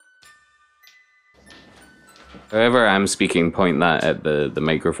However I'm speaking, point that at the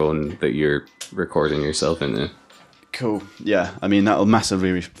microphone that you're recording yourself into. Cool. Yeah, I mean, that'll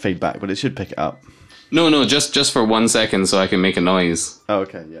massively feed back, but it should pick it up. No, just for 1 second so I can make a noise. Oh,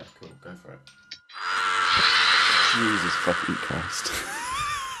 okay, yeah, cool. Go for it. Jesus fucking Christ.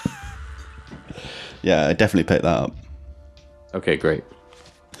 Yeah, I definitely picked that up. Okay, great.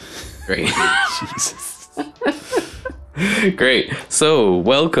 Jesus. Great. So,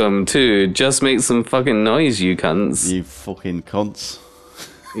 welcome to Just Make Some Fucking Noise, you cunts. You fucking cunts.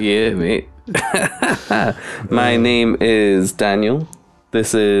 Yeah, mate. My name is Daniel.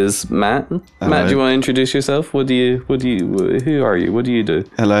 This is Matt. Hello. Matt, do you want to introduce yourself? Who are you? What do you do?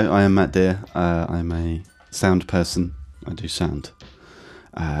 Hello, I am Matt Deer. I'm a sound person. I do sound.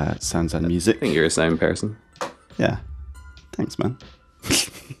 Sounds and music. I think you're a sound person. Yeah. Thanks, man.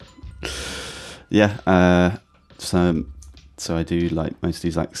 Yeah, so I do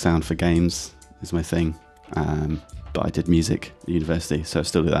mostly sound for games is my thing. But I did music at university, so I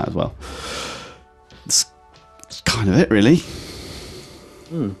still do that as well. It's kind of it, really.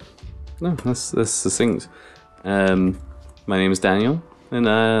 No, that's succinct. My name is Daniel, and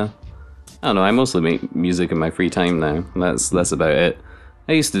I don't know. I mostly make music in my free time now. That's about it.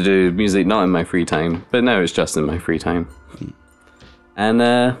 I used to do music not in my free time, but now it's just in my free time. And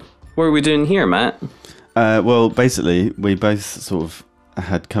what are we doing here, Matt? Well, basically, we both sort of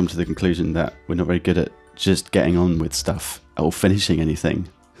had come to the conclusion that we're not very good at just getting on with stuff or finishing anything.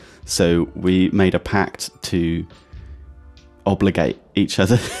 So we made a pact to obligate each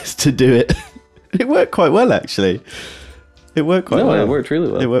other to do it. It worked quite well, actually. It worked quite well. It worked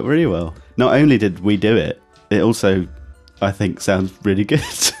really well. It worked really well. Not only did we do it, it also, I think, sounds really good.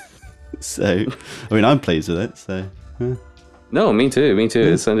 So, I mean, I'm pleased with it. So, yeah. No, me too.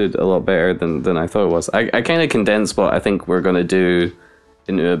 It sounded a lot better than I thought it was. I kind of condensed what I think we're going to do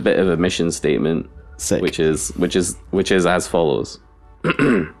into a bit of a mission statement. Sick. Which is as follows.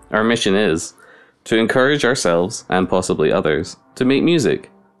 Our mission is to encourage ourselves and possibly others to make music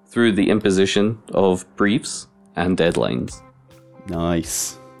through the imposition of briefs and deadlines.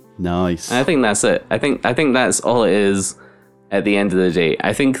 Nice. And I think that's it. I think that's all it is at the end of the day.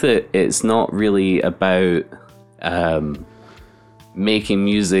 I think that it's not really about making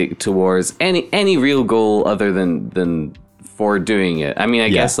music towards any real goal other than for doing it. I mean, I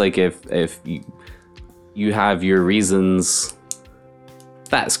guess if you have your reasons,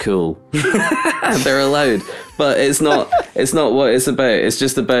 that's cool. They're allowed, but it's not what it's about. It's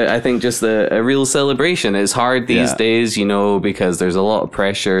just about, I think, just a real celebration. It's hard these days, because there's a lot of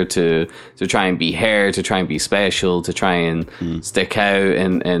pressure to try and be here, to try and be special, to try and stick out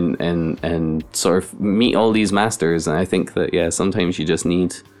and sort of meet all these masters. And I think that sometimes you just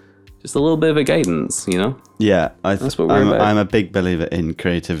need just a little bit of a guidance, Yeah, that's what we're about. I'm a big believer in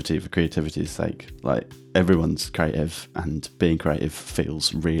creativity for creativity's sake. Everyone's creative, and being creative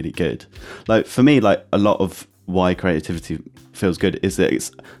feels really good. For me, a lot of why creativity feels good is that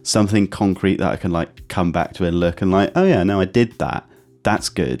it's something concrete that I can come back to and look and oh yeah, no, I did that. That's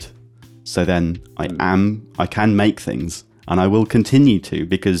good. So then I can make things, and I will continue to,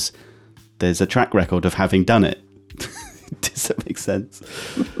 because there's a track record of having done it. Does that make sense?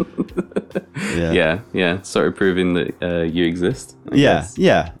 Yeah. Sort of proving that you exist. I guess.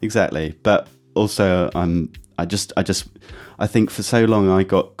 Yeah, exactly. But also, I think for so long I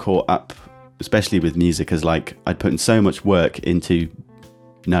got caught up, especially with music, as I'd put in so much work into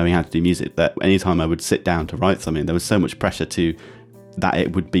knowing how to do music that anytime I would sit down to write something, there was so much pressure that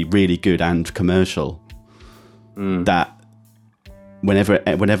it would be really good and commercial that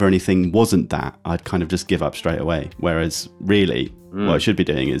whenever anything wasn't that, I'd kind of just give up straight away. Whereas really, what I should be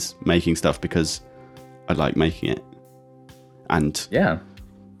doing is making stuff because I like making it. And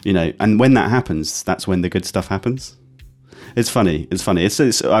and when that happens, that's when the good stuff happens. It's funny.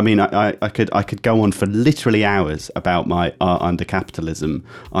 It's I mean, I could go on for literally hours about my art under capitalism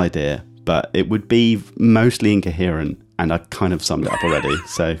idea, but it would be mostly incoherent, and I kind of summed it up already.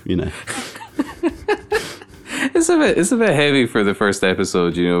 So, It's a bit heavy for the first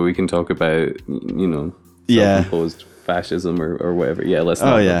episode. We can talk about self-imposed fascism or whatever. Yeah, let's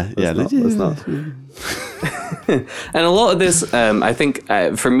not. Oh yeah, let's not. And a lot of this, I think,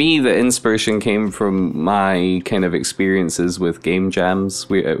 for me, the inspiration came from my kind of experiences with game jams.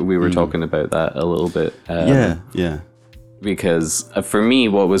 We were talking about that a little bit. Yeah. Because for me,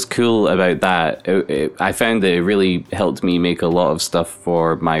 what was cool about that, I found that it really helped me make a lot of stuff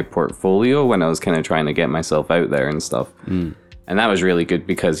for my portfolio when I was kind of trying to get myself out there and stuff. And that was really good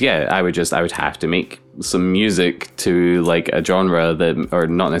because, I would have to make some music to a genre that, or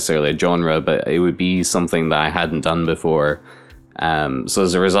not necessarily a genre, but it would be something that I hadn't done before. So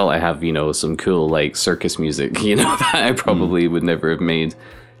as a result, I have, some cool like circus music, that I probably would never have made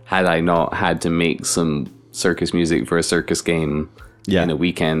had I not had to make some circus music for a circus game in a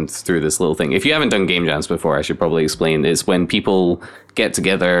weekend through this little thing. If you haven't done game jams before, I should probably explain. It's when people get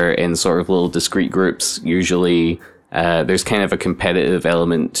together in sort of little discrete groups. Usually there's kind of a competitive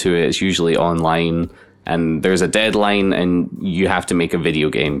element to it. It's usually online, and there's a deadline, and you have to make a video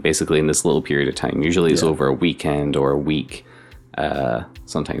game basically in this little period of time. Usually it's over a weekend or a week.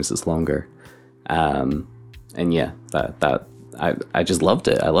 Sometimes it's longer. And yeah, that I just loved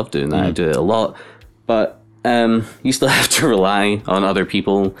it. I loved doing that. I do it a lot, but you still have to rely on other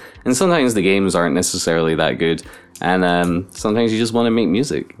people, and sometimes the games aren't necessarily that good, and sometimes you just want to make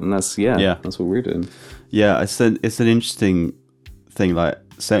music, and that's what we're doing. Yeah, it's an interesting thing. Like,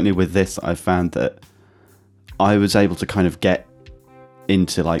 certainly with this, I found that I was able to kind of get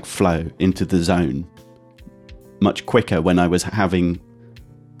into like flow, into the zone much quicker when I was having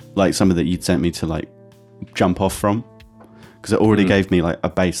like some of that you'd sent me to like jump off from, because it already gave me like a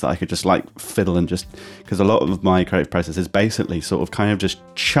base that I could just like fiddle and just, because a lot of my creative process is basically sort of kind of just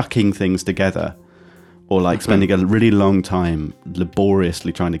chucking things together, or like spending a really long time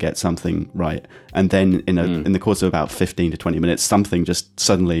laboriously trying to get something right, and then in the course of about 15 to 20 minutes something just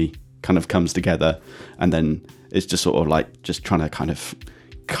suddenly kind of comes together, and then it's just sort of like just trying to kind of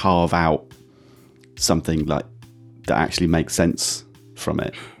carve out something like that actually makes sense from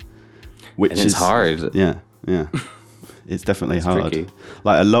it, which is hard. Yeah it's definitely hard. Tricky.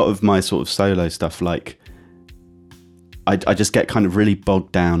 Like a lot of my sort of solo stuff, like I just get kind of really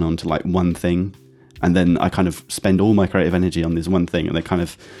bogged down onto like one thing, and then I kind of spend all my creative energy on this one thing, and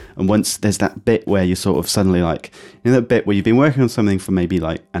and once there's that bit where you're sort of suddenly like, that bit where you've been working on something for maybe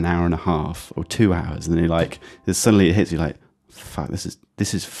like an hour and a half or 2 hours, and then you're like, suddenly it hits you like, fuck, this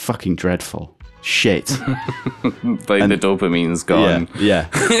is fucking dreadful. Shit. Like the dopamine's gone. Yeah.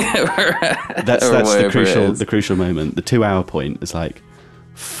 That's the crucial moment. The 2 hour point is like,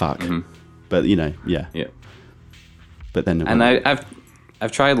 fuck. But yeah. But then, and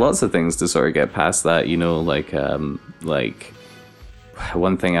I've tried lots of things to sort of get past that. Like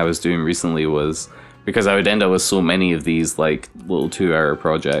one thing I was doing recently was, because I would end up with so many of these like little 2 hour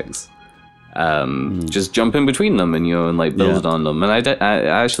projects. Just jump in between them and like build on them, and I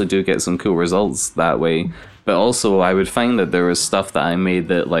actually do get some cool results that way. But also I would find that there was stuff that I made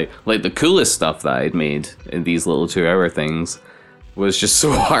that like the coolest stuff that I'd made in these little 2 hour things was just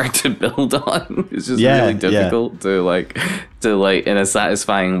so hard to build on. It's just really difficult to like in a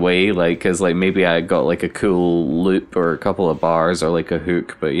satisfying way, like, because like maybe I got like a cool loop or a couple of bars or like a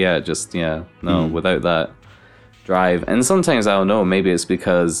hook, but without that drive. And sometimes I don't know, maybe it's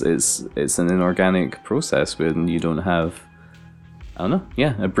because it's an inorganic process when you don't have, I don't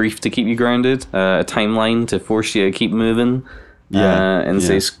know, a brief to keep you grounded, a timeline to force you to keep moving,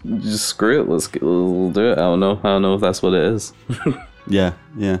 say just screw it, we'll do it. I don't know if that's what it is. yeah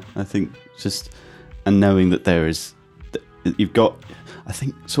I think just, and knowing that you've got, I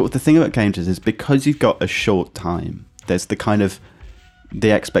think sort of the thing about games is because you've got a short time, there's the kind of, the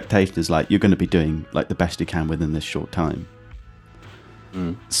expectation is like you're going to be doing like the best you can within this short time.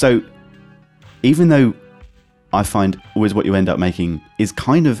 So even though I find always what you end up making is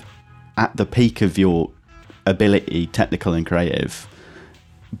kind of at the peak of your ability, technical and creative,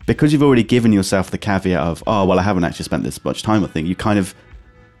 because you've already given yourself the caveat of, oh well, I haven't actually spent this much time with thing, you kind of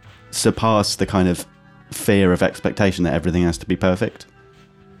surpass the kind of fear of expectation that everything has to be perfect.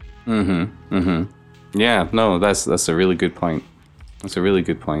 Yeah, no, that's a really good point. That's a really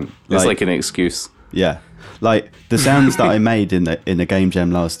good point. It's like an excuse. Yeah. Like the sounds that I made in a game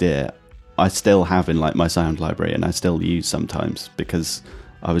jam last year, I still have in like my sound library, and I still use sometimes, because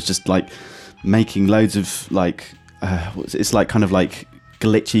I was just like making loads of like, it's like kind of like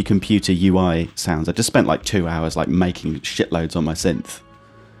glitchy computer UI sounds. I just spent like 2 hours like making shitloads on my synth.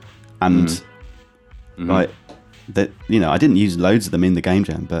 And like that, I didn't use loads of them in the game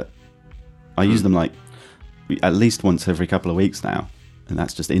jam, but I use them like at least once every couple of weeks now, and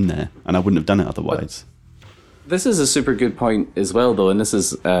that's just in there, and I wouldn't have done it otherwise. This is a super good point as well, though, and this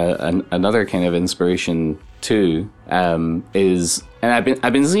is another kind of inspiration too. And I've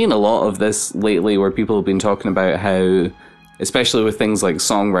been seeing a lot of this lately, where people have been talking about how, especially with things like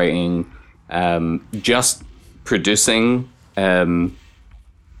songwriting, just producing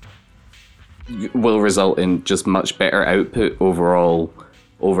will result in just much better output overall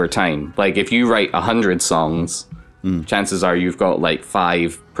over time. Like if you write 100 songs, chances are you've got like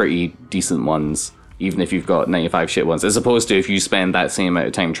 5 pretty decent ones, even if you've got 95 shit ones, as opposed to if you spend that same amount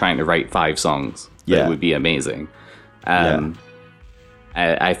of time trying to write 5 songs. That would be amazing.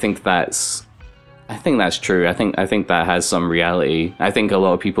 I think that's I think that's true. I think that has some reality. I think a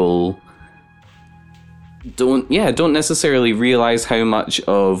lot of people don't necessarily realize how much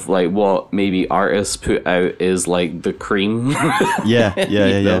of like what maybe artists put out is like the cream. Yeah.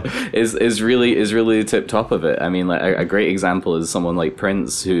 Is really the tip top of it. I mean, like a great example is someone like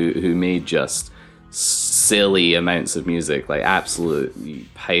Prince who made just silly amounts of music, like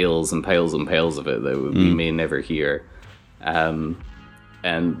absolute piles and piles and piles of it that we may never hear, and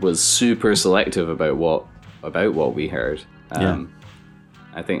was super selective about what we heard. I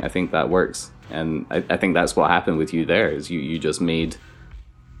think that works. And I think that's what happened with you there, is you just made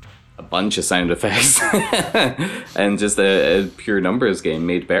a bunch of sound effects and just a pure numbers game,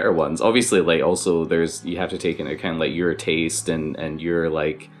 made better ones. Obviously, like also you have to take into account like your taste and your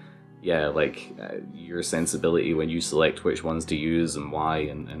like, your sensibility when you select which ones to use and why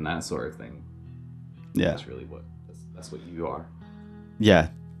and that sort of thing. Yeah. That's really that's what you are. Yeah.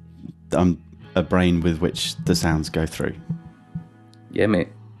 I'm a brain with which the sounds go through. Yeah, mate.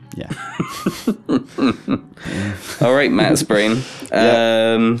 Yeah. All right, Matt's brain.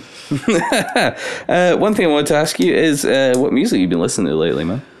 One thing I wanted to ask you is what music you've been listening to lately,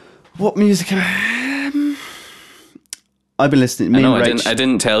 man? What music? I've been listening. I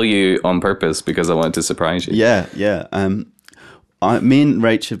didn't tell you on purpose because I wanted to surprise you. Yeah. Me and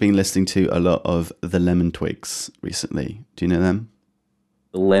Rach have been listening to a lot of the Lemon Twigs recently. Do you know them?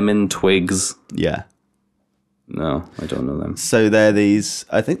 Lemon Twigs? Yeah. No, I don't know them. So they're these,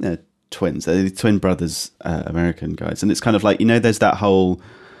 I think they're twins. They're these twin brothers, American guys. And it's kind of like, there's that whole,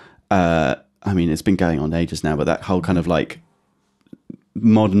 I mean, it's been going on ages now, but that whole kind of like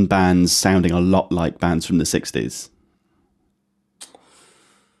modern bands sounding a lot like bands from the 60s.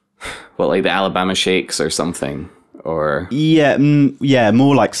 Well, like the Alabama Shakes or something, or... Yeah,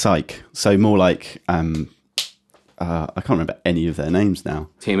 more like Psych. So more like... I can't remember any of their names now.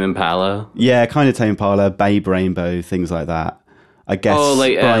 Tame Impala? Yeah, kind of Tame Impala, Babe Rainbow, things like that. I guess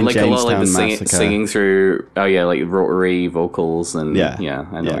like Brian like a lot like the Massacre. singing through, like rotary vocals and... Yeah,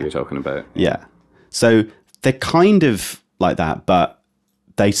 I know what you're talking about. Yeah. So they're kind of like that, but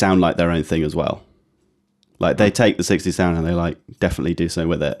they sound like their own thing as well. Like they take the 60s sound and they like definitely do something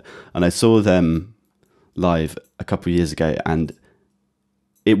with it. And I saw them live a couple of years ago and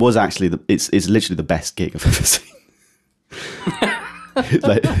it was actually, it's literally the best gig I've ever seen.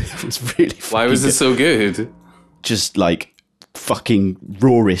 Like, it was really. Why was it so good? Just like fucking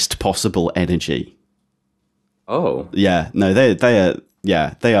rawest possible energy. Oh yeah, no,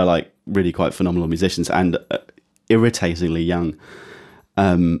 they are like really quite phenomenal musicians and irritatingly young.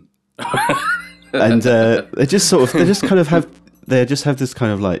 And they just have this kind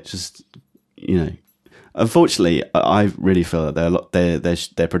of like just Unfortunately, I really feel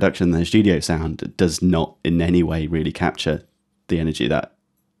that their production, their studio sound does not in any way really capture the energy that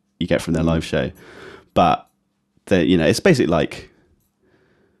you get from their live show. But it's basically like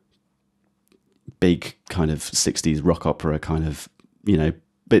big kind of 60s rock opera kind of,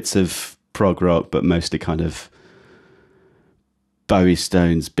 bits of prog rock, but mostly kind of Bowie,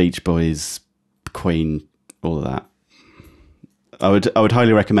 Stones, Beach Boys, Queen, all of that. I would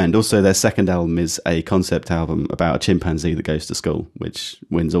highly recommend. Also, their second album is a concept album about a chimpanzee that goes to school, which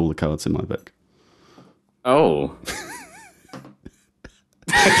wins all the cards in my book. Oh.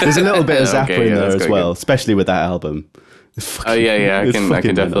 There's a little bit of Zappa in there as well, especially with that album. I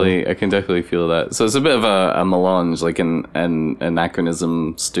can definitely feel that. So it's a bit of a melange, like an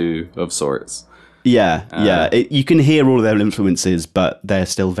anachronism stew of sorts. Yeah. You can hear all of their influences, but they're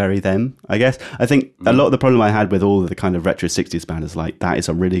still very them, I guess. I think a lot of the problem I had with all of the kind of retro 60s band is like, that is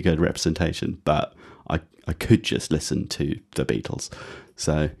a really good representation, but I could just listen to the Beatles.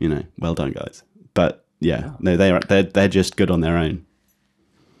 So, well done, guys. But no, they're just good on their own.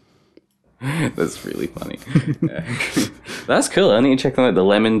 That's really funny. That's cool. I need to check them out. The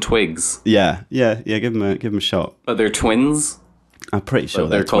Lemon Twigs. Yeah. Give them a shot. But they're twins. I'm pretty sure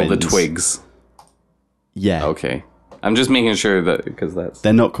they're called twins. the Twigs. Yeah. Okay. I'm just making sure that because that's.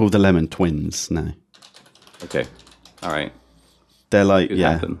 They're not called the Lemon Twins. No. Okay. All right. They're like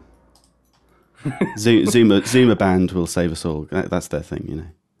Zuma Band will save us all. That's their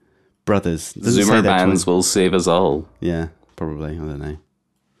thing, Brothers. Zoomer bands will save us all. Yeah, probably. I don't know.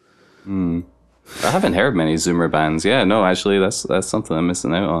 I haven't heard many Zoomer bands. Yeah, no, actually, that's something I'm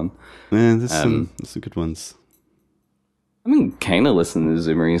missing out on. Yeah, there's some good ones. I've been kind of listening to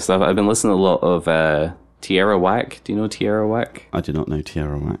Zoomery stuff. I've been listening to a lot of Tierra Whack. Do you know Tierra Whack? I do not know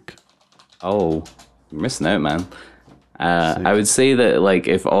Tierra Whack. Oh, you're missing out, man. I would say that like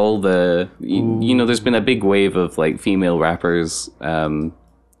if all the there's been a big wave of like female rappers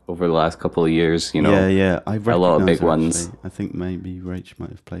over the last couple of years. Yeah, I a lot of big ones. I think maybe Rach might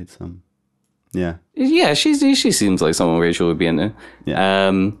have played some. Yeah. She seems like someone Rachel would be into.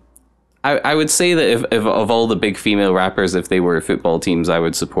 Yeah. I would say that if of all the big female rappers, if they were football teams, I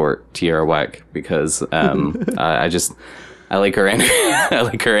would support Tierra Whack because I like her I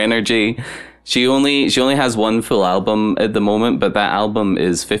like her energy. She only has one full album at the moment, but that album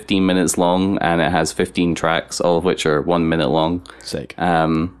is 15 minutes long and it has 15 tracks, all of which are 1 minute long. Sick.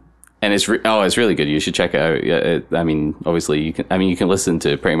 And it's it's really good. You should check it out. Yeah, I mean, obviously you can listen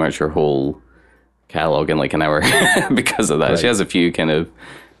to pretty much her whole catalog in like an hour because of that. Right. She has a few kind of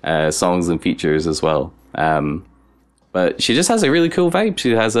songs and features as well. But she just has a really cool vibe.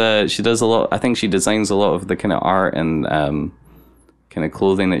 She does a lot. I think she designs a lot of the kind of art and kind of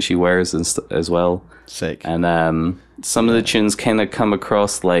clothing that she wears as well. Sick. And some of the tunes kind of come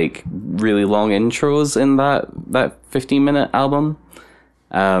across like really long intros in that 15-minute album.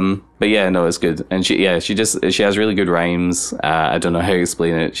 But yeah, no, it's good. And she has really good rhymes. I don't know how to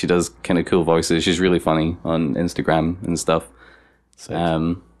explain it. She does kind of cool voices. She's really funny on Instagram and stuff. Sick.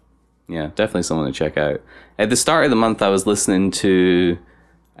 Yeah, definitely someone to check out. At the start of the month, I was listening to.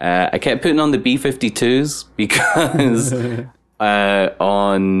 I kept putting on the B-52s because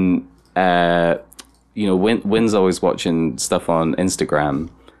Wynn's always watching stuff on Instagram,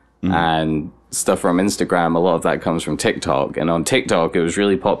 and stuff from Instagram. A lot of that comes from TikTok, and on TikTok, it was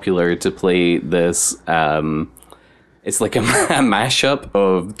really popular to play this. It's like a mashup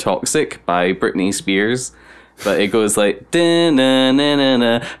of "Toxic" by Britney Spears. But it goes like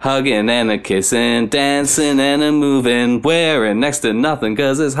da-na-na-na-na, hugging and a kissing, dancing and a moving, wearing next to nothing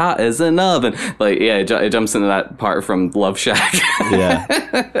because it's hot as an oven. Like, yeah, it jumps into that part from Love Shack. Yeah.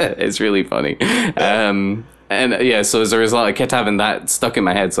 It's really funny. And yeah, so as a result, I kept having that stuck in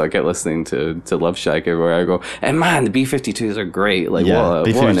my head, so I kept listening to Love Shack everywhere I go. And man, the B-52s are great. Like, what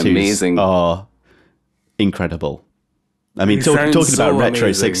an amazing... are incredible. I mean, talking about retro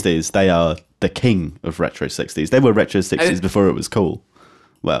amazing. 60s, they are the king of retro 60s. They were retro 60s before it was cool.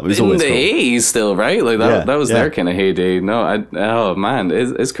 Well, it was always cool. In the 80s still, right? Like that was their kind of heyday. No, oh man,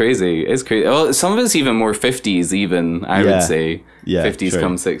 it's crazy. It's crazy. Well, some of it's even more 50s even, I would say. Yeah, 50s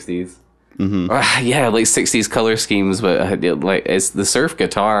come 60s. Mm-hmm. Yeah, like 60s color schemes, but like it's the surf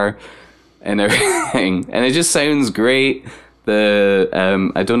guitar and everything. And it just sounds great.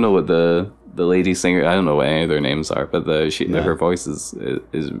 I don't know what the lady singer, I don't know what any of their names are, but her voice is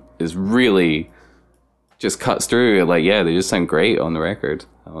really just cuts through. Like, yeah, they just sound great on the record.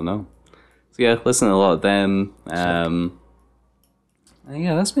 I don't know. So yeah, listen to a lot of them.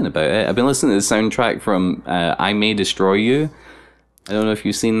 Yeah, that's been about it. I've been listening to the soundtrack from I May Destroy You. I don't know if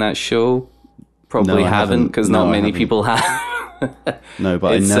you've seen that show. Probably haven't, because not many people have. No,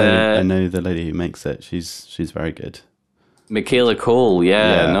 but I know the lady who makes it. She's very good. Michaela Cole,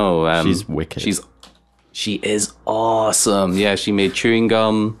 she's wicked. She is awesome. Yeah, she made Chewing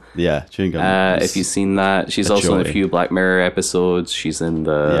Gum. Yeah, Chewing Gum. If you've seen that, she's also in a few Black Mirror episodes. She's in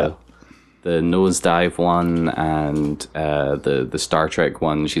the Nosedive one and the Star Trek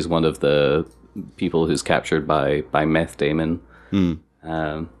one. She's one of the people who's captured by Meth Damon.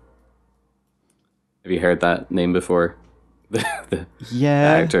 Have you heard that name before? the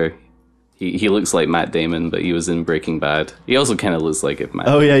actor. He looks like Matt Damon, but he was in Breaking Bad. He also kind of looks like Matt.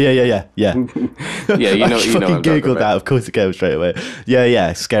 Oh yeah. Yeah, yeah. You know. I googled that. Of course, it came straight away.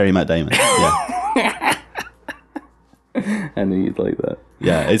 Yeah. Scary Matt Damon. Yeah. I knew you'd like that.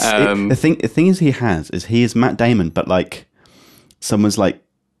 Yeah. The thing is, he is Matt Damon, but like someone's like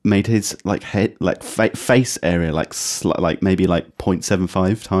made his like head like face area like maybe like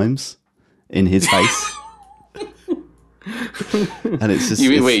 0.75 times in his face. And it's just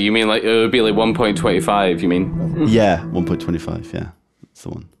you mean like it would be like 1.25, you mean? Yeah, 1.25, yeah. That's the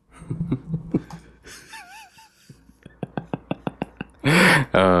one.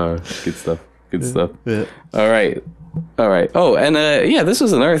 Good stuff. Yeah. All right. Oh, and this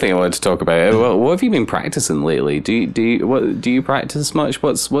was another thing I wanted to talk about. Well, what have you been practicing lately? Do you practice much?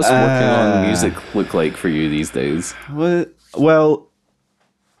 What's working on music look like for you these days? Well,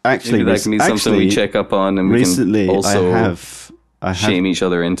 actually, maybe that can be something we check up on, and recently we can also I have shame each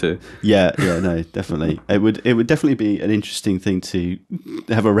other into. Yeah, no, definitely. It would definitely be an interesting thing to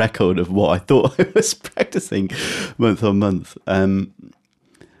have a record of what I thought I was practicing month on month.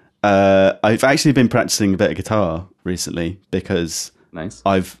 I've actually been practicing a bit of guitar recently because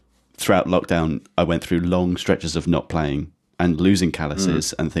throughout lockdown, I went through long stretches of not playing and losing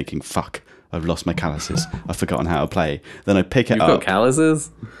calluses and thinking, fuck, I've lost my calluses. I've forgotten how to play. Then I pick it up. You've got calluses?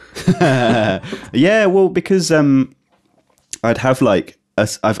 Yeah, well, because I'd have like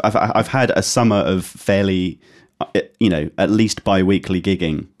I've had a summer of fairly, at least bi-weekly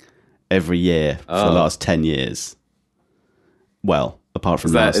gigging every year for the last 10 years. Well, apart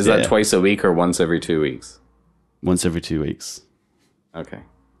from is that twice a week or once every 2 weeks? Once every 2 weeks. Okay.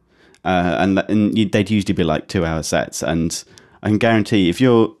 And they'd usually be like 2-hour sets, and I can guarantee if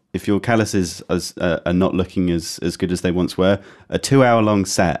your calluses are not looking as good as they once were, a 2-hour long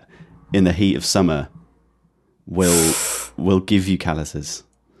set in the heat of summer will give you calluses.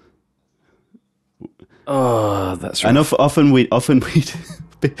 Oh, that's right. And often we'd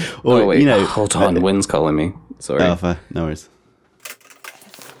or wait, you know, hold on, wind's calling me. Sorry. Alpha, no worries.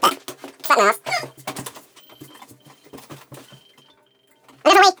 Hello?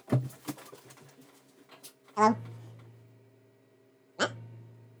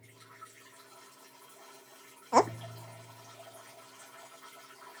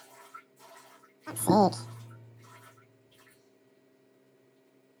 Fuck's sake.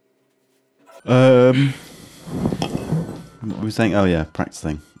 What were we saying? Oh yeah,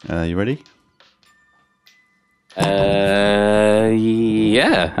 practicing. You ready?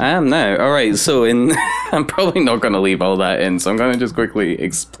 Yeah, I am now. All right, so I'm probably not going to leave all that in, so I'm going to just quickly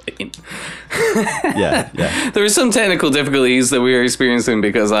explain. Yeah. There are some technical difficulties that we are experiencing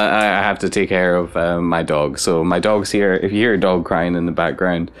because I have to take care of my dog. So my dog's here. If you hear a dog crying in the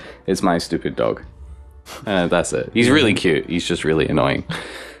background, it's my stupid dog. That's it. He's really cute. He's just really annoying.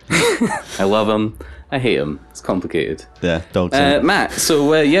 I love him. I hate him. It's complicated. Yeah, dogs. Matt, so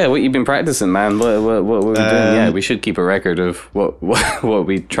what you've been practicing, man? What were we doing? Yeah, we should keep a record of what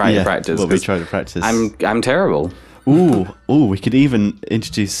we try to practice. What we try to practice. I'm terrible. Ooh, we could even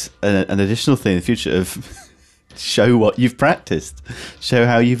introduce an additional thing in the future of show what you've practiced, show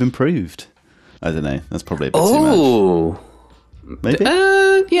how you've improved. I don't know. That's probably a bit too much. Maybe.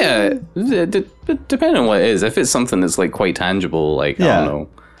 Yeah. Depending on what it is. If it's something that's like quite tangible, like I don't know.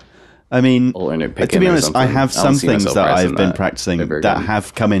 I mean, to be honest, I have some things that I've been practicing that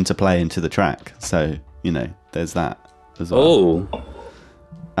have come into play into the track. So, you know, there's that as well.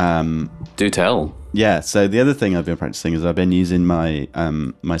 Oh. Do tell. Yeah, so the other thing I've been practicing is I've been using my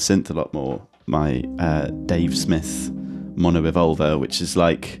my synth a lot more. My Dave Smith Mono Evolver, which is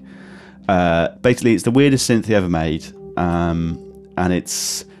like... basically, it's the weirdest synth he ever made. And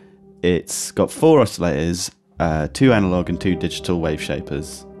it's got 4 oscillators, 2 analog and 2 digital wave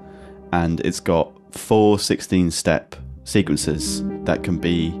shapers. And it's got 4 16-step sequences that can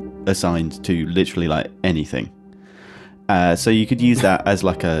be assigned to literally like anything. So you could use that as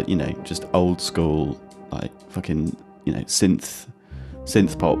like a, you know, just old school, like fucking, you know, synth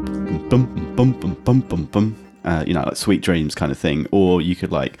pop, bum bum bum bum bum bum, you know, like Sweet Dreams kind of thing. Or you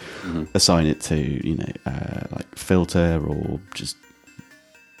could like assign it to, you know, like filter or just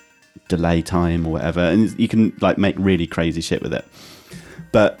delay time or whatever, and you can like make really crazy shit with it.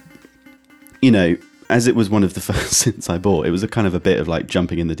 But you know, as it was one of the first synths I bought, it was a kind of a bit of like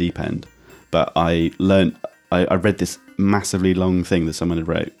jumping in the deep end. But I read this massively long thing that someone had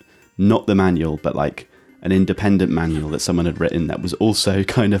wrote, not the manual, but like an independent manual that someone had written that was also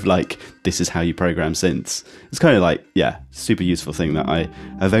kind of like, this is how you program synths. It's kind of like, yeah, super useful thing that I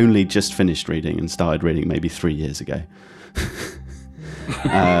have only just finished reading and started reading maybe 3 years ago.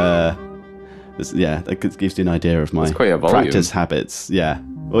 Yeah, that gives you an idea of my practice habits. Yeah.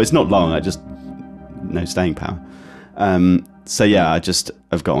 Well, it's not long. I just no staying power. So yeah,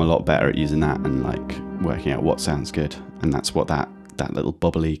 I've gotten a lot better at using that and like working out what sounds good, and that's what that little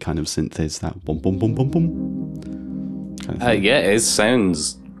bubbly kind of synth is. That boom boom boom boom boom. Kind of yeah, it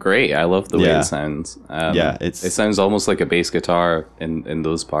sounds great. I love the way it sounds. It sounds almost like a bass guitar in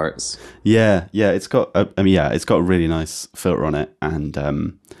those parts. Yeah, it's got. It's got a really nice filter on it,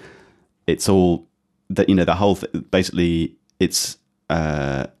 and it's all that, you know, the whole basically its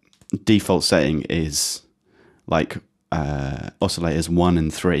default setting is like oscillators 1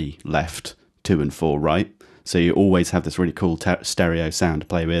 and 3 left, 2 and 4 right. So you always have this really cool stereo sound to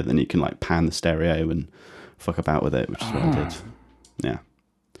play with, and you can like pan the stereo and fuck about with it, which is what I did. Yeah.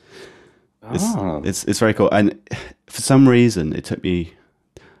 It's very cool. And for some reason it took me,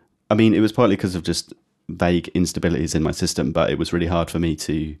 I mean, it was partly because of just vague instabilities in my system, but it was really hard for me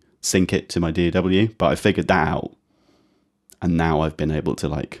to sync it to my DAW, but I figured that out, and now I've been able to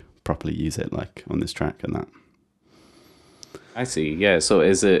like properly use it like on this track and that. I see. Yeah, so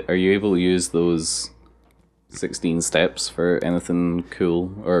are you able to use those 16 steps for anything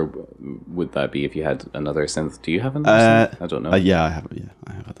cool, or would that be if you had another synth? Do you have another synth? I don't know. Yeah, I have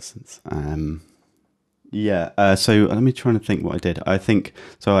other synths. So let me try to think what I did. I think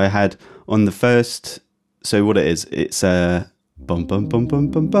so. I had on the first. So what it is, it's bum bum bum bum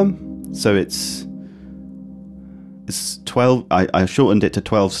bum bum. So it's 12. I shortened it to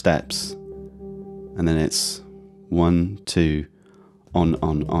 12 steps, and then it's 1 2 on.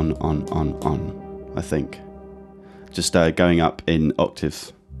 I think. just going up in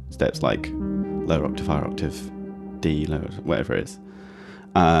octave steps, like lower octave, higher octave, D, lower, whatever it is.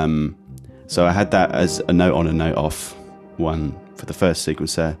 So I had that as a note on, a note off one for the first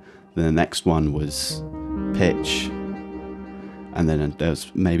sequencer. Then the next one was pitch, and then there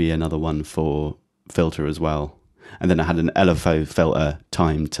was maybe another one for filter as well. And then I had an LFO filter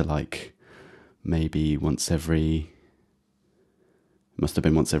timed to like maybe must have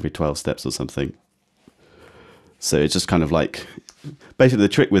been once every 12 steps or something. So it's just kind of like, basically the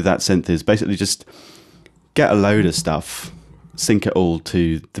trick with that synth is basically just get a load of stuff, sync it all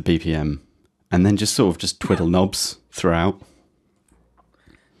to the BPM, and then just sort of just twiddle knobs throughout.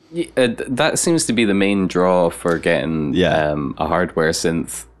 Yeah, that seems to be the main draw for getting a hardware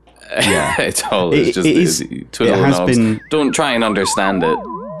synth. Yeah, it's all it's just twiddle knobs. Don't try and understand it.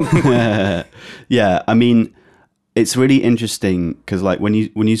 Yeah, I mean, it's really interesting because like when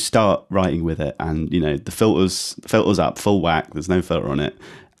you start writing with it, and you know the filters up full whack, there's no filter on it,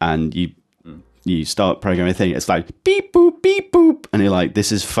 and you start programming a thing, it's like beep boop, and you're like,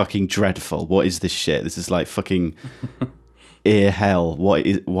 this is fucking dreadful. What is this shit? This is like fucking ear hell.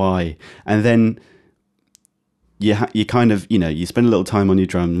 Why? And then you kind of, you know, you spend a little time on your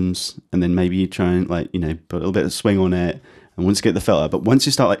drums, and then maybe you try and like, you know, put a little bit of swing on it, and once you get the filter, but once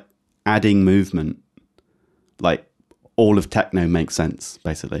you start like adding movement, like all of techno makes sense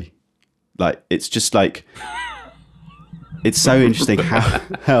basically. Like it's just like, it's so interesting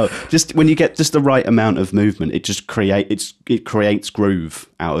how just when you get just the right amount of movement, it just creates groove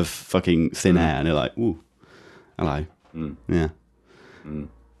out of fucking thin air, and you're like, ooh, hello. Yeah.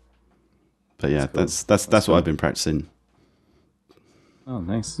 But yeah, that's what I've been practicing. Oh,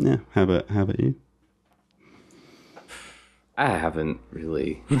 nice. Yeah. How about you? I haven't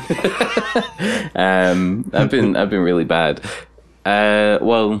really. I've been really bad.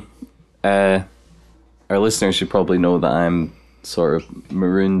 Our listeners should probably know that I'm sort of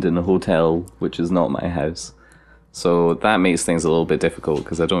marooned in a hotel, which is not my house. So that makes things a little bit difficult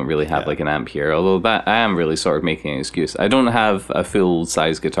because I don't really have like an amp here. Although that I am really sort of making an excuse. I don't have a full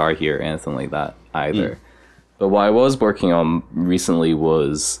size guitar here or anything like that either. But what I was working on recently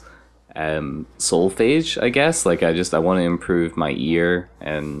was solfege, I guess. Like I want to improve my ear,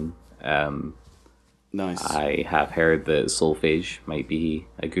 and Nice. I have heard that solfege might be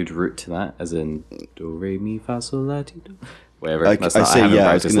a good route to that, as in do re mi fa sol la ti do. Whatever. I haven't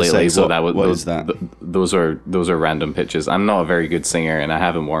practiced lately, so those are random pitches. I'm not a very good singer, and I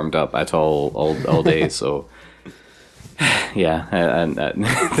haven't warmed up at all day. So yeah, and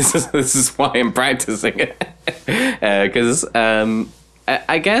this is why I'm practicing it, because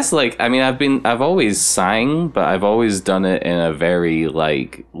I guess like I mean I've always sang, but I've always done it in a very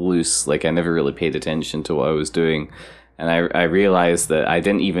like loose, like I never really paid attention to what I was doing. And I realized that I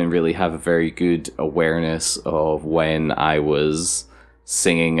didn't even really have a very good awareness of when I was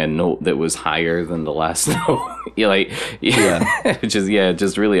singing a note that was higher than the last note. Which is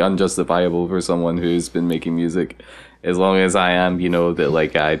just really unjustifiable for someone who's been making music as long as I am, you know, that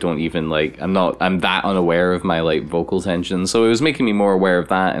like I don't even like I'm that unaware of my like vocal tension. So it was making me more aware of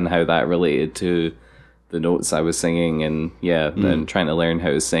that and how that related to the notes I was singing, and and trying to learn how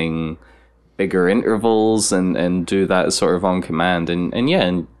to sing bigger intervals and do that sort of on command,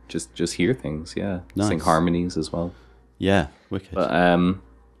 and just hear things. Nice. Sing harmonies as well. Yeah, wicked. But I'm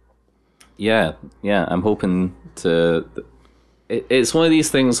hoping to. It's one of these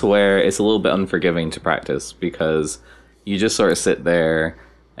things where it's a little bit unforgiving to practice, because you just sort of sit there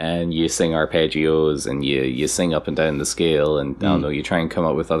and you sing arpeggios and you sing up and down the scale, and I don't know, you try and come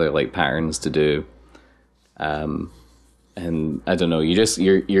up with other like patterns to do. And I don't know, you're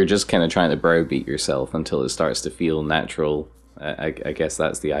just kind of trying to browbeat yourself until it starts to feel natural. I guess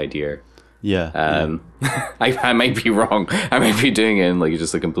that's the idea. Yeah. I might be wrong. I might be doing it in like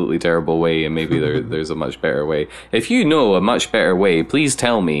just a completely terrible way, and maybe there's a much better way. If you know a much better way, please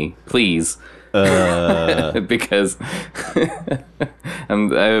tell me, please. Because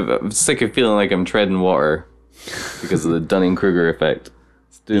I'm sick of feeling like I'm treading water because of the Dunning-Kruger effect.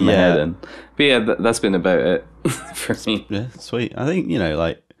 It's doing my head in. But yeah, that's been about it for me. Yeah, sweet. I think, you know,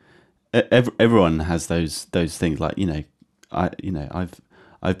 like everyone has those things. Like, you know,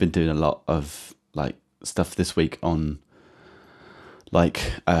 I've been doing a lot of like stuff this week on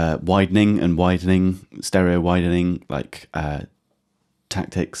like widening, stereo widening, like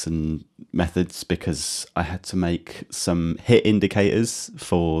tactics and methods, because I had to make some hit indicators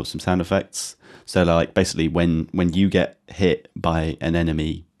for some sound effects. So like basically when you get hit by an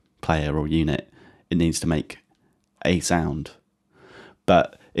enemy player or unit, it needs to make a sound.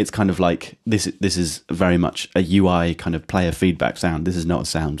 But it's kind of like this is very much a UI kind of player feedback sound. This is not a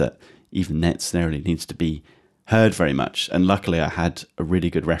sound that even necessarily needs to be heard very much. And luckily I had a really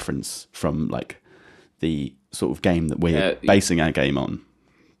good reference from like the sort of game that we're basing our game on.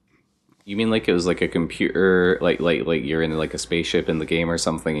 You mean like it was like a computer, like you're in like a spaceship in the game or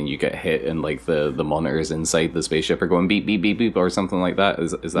something, and you get hit, and like the monitors inside the spaceship are going beep beep beep beep or something like that?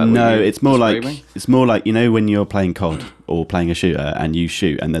 Is that? No, it's more like you know when you're playing COD or playing a shooter and you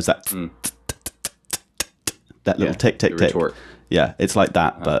shoot and there's that that little tick tick tick. Yeah, it's like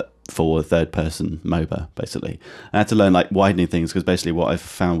that, but for third person MOBA basically. I had to learn like widening things because basically what I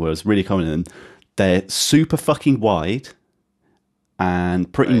found was really common, and they're super fucking wide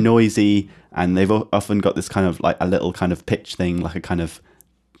and pretty noisy, and they've often got this kind of like a little kind of pitch thing, like a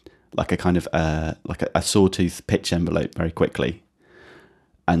sawtooth pitch envelope very quickly.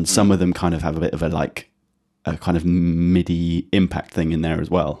 And some of them kind of have a bit of a kind of MIDI impact thing in there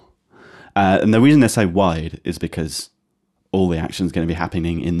as well. And the reason they're so wide is because all the action is going to be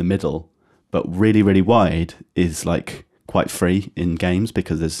happening in the middle, but really, really wide is like quite free in games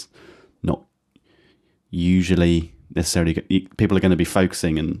because there's not usually necessarily people are going to be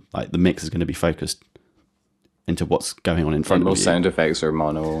focusing, and like the mix is going to be focused into what's going on in front of you. Most sound effects are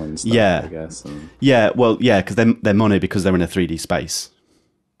mono and stuff, I guess. Because they're mono because they're in a 3D space.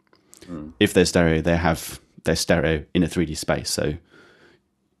 If they're stereo, they're stereo in a 3D space, so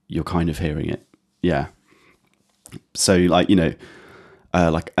you're kind of hearing it. Yeah. So like, you know,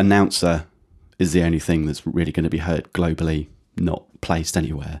 like announcer is the only thing that's really going to be heard globally, not placed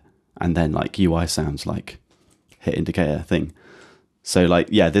anywhere. And then like UI sounds like hit indicator thing. So like,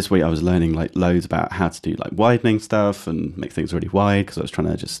 yeah, this week I was learning like loads about how to do like widening stuff and make things really wide because I was trying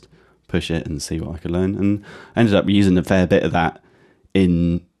to just push it and see what I could learn. And I ended up using a fair bit of that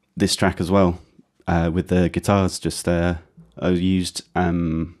in this track as well, with the guitars. Just I used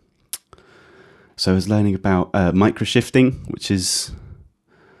so I was learning about micro shifting, which is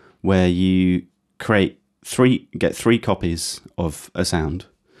where you get three copies of a sound.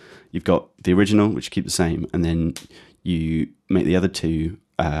 You've got the original, which you keep the same, and then you make the other two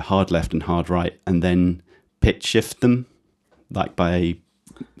hard left and hard right, and then pitch shift them like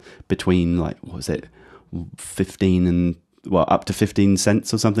between like, what was it, 15 and up to 15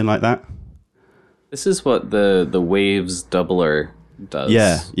 cents or something like that. This is what the Waves doubler does.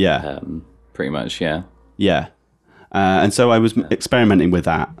 Yeah. Pretty much, yeah. Yeah. And so I was experimenting with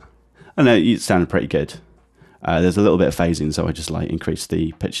that. I know it sounded pretty good. There's a little bit of phasing, so I just like increased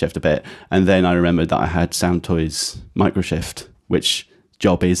the pitch shift a bit. And then I remembered that I had Soundtoys Microshift, which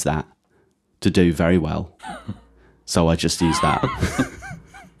job is that to do very well. So I just used that.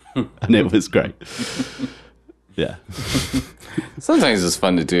 And it was great. Yeah. Sometimes it's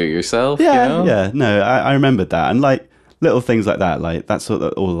fun to do it yourself. Yeah, you know? yeah. No, I remembered that. And like little things like that, like that's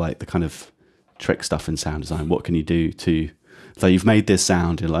all like the kind of trick stuff in sound design. What can you do to, so you've made this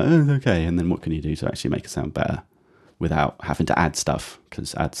sound, you're like, oh, okay, and then what can you do to actually make it sound better without having to add stuff?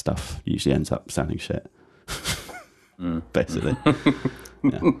 Because add stuff usually ends up sounding shit. Basically.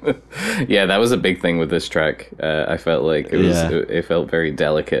 Yeah, that was a big thing with this track. I felt like it felt very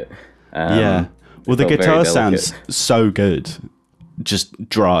delicate. Yeah. Well, the guitar sounds so good, just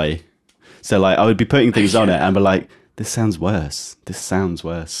dry. So like I would be putting things on it and be like, this sounds worse. This sounds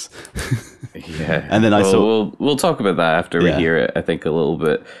worse. Yeah. And then we'll talk about that after we hear it, I think, a little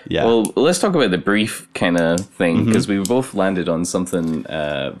bit. Yeah. Well, let's talk about the brief kind of thing, because we both landed on something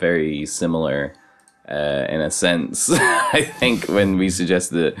very similar in a sense. I think when we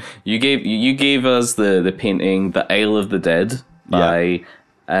suggested it, you gave us the painting The Isle of the Dead by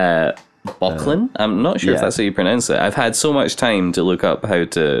Böcklin. I'm not sure if that's how you pronounce it. I've had so much time to look up how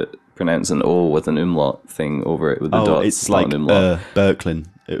to pronounce an O with an umlaut thing over it with the dots. It's like Böcklin.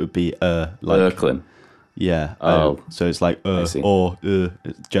 It would be like Böcklin. Yeah. So it's like it's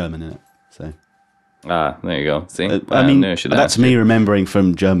German in it. So there you go. See, I mean, that's me remembering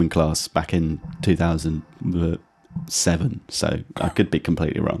from German class back in 2007. So I could be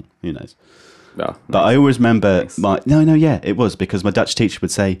completely wrong. Who knows? Oh, but I always remember it was because my Dutch teacher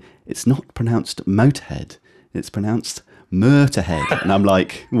would say it's not pronounced Motorhead, it's pronounced Motorhead, and I'm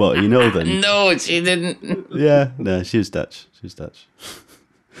like, what, you know then? No, she didn't. Yeah, no, she was Dutch.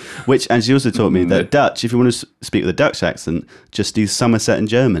 And she also taught me that Dutch, if you want to speak with a Dutch accent, just do Somerset in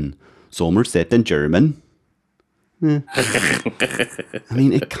German. Somerset in German. Yeah. I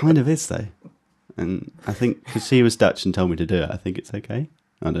mean, it kind of is though, and I think because she was Dutch and told me to do it, I think it's okay.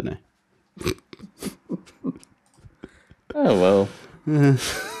 I don't know. Oh well.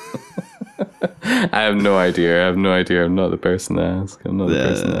 I have no idea. I'm not the person to ask.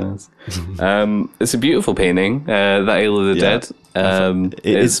 It's a beautiful painting. The Isle of the Dead.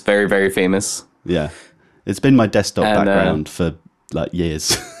 It's very, very famous. Yeah, it's been my desktop background for like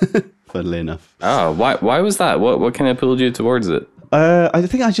years. funnily enough. Oh, why was that? What kind of pulled you towards it? I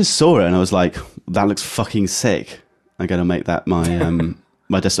think I just saw it and I was like, that looks fucking sick. I'm going to make that my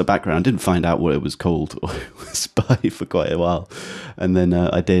my desktop background. I didn't find out what it was called or it was by for quite a while. And then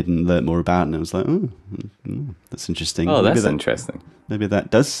I did and learnt more about it and I was like, that's interesting. Oh, that's interesting. Maybe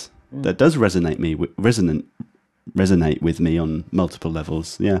that does resonate with me on multiple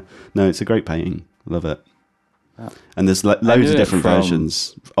levels. Yeah. No, it's a great painting. Love it. Oh. And there's loads of different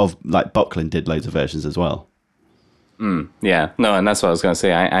versions of, like, Böcklin did loads of versions as well. Yeah. No, and that's what I was going to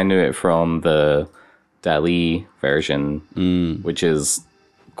say. I knew it from the Dali version, which is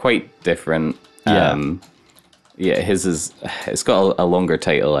quite different. Yeah. It's got a longer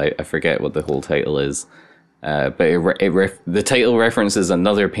title. I forget what the whole title is. But the title references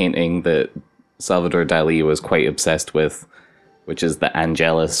another painting that Salvador Dali was quite obsessed with, which is the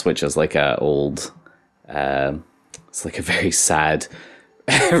Angelus, which is like a old, it's like a very sad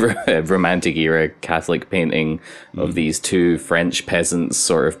romantic era Catholic painting of these two French peasants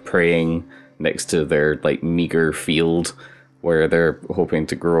sort of praying next to their like meager field where they're hoping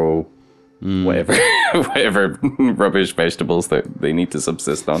to grow whatever rubbish vegetables that they need to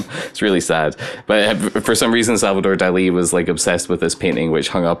subsist on. It's really sad. But for some reason, Salvador Dali was like obsessed with this painting, which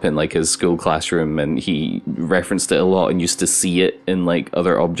hung up in like his school classroom, and he referenced it a lot and used to see it in like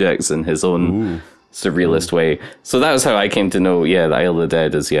other objects in his own surrealist way. So that was how I came to know, the Isle of the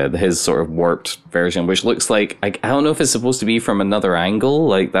Dead is his sort of warped version, which looks like I don't know if it's supposed to be from another angle.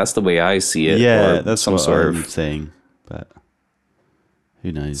 Like that's the way I see it. Yeah, that's some sort of thing, but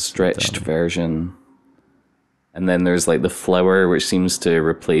who knows? Stretched version. And then there's like the flower, which seems to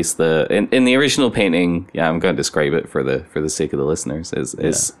replace in the original painting. Yeah, I'm going to describe it for the sake of the listeners.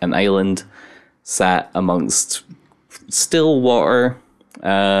 Is an island sat amongst still water.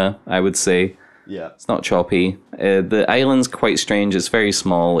 I would say. Yeah, it's not choppy. The island's quite strange. It's very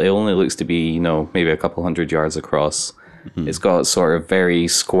small. It only looks to be maybe a couple 100 yards across. Mm-hmm. It's got sort of very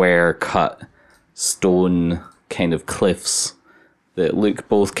square cut stone kind of cliffs that look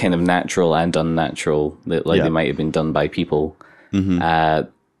both kind of natural and unnatural, that they might have been done by people. Mm-hmm.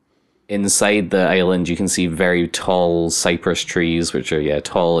 Inside the island, you can see very tall cypress trees, which are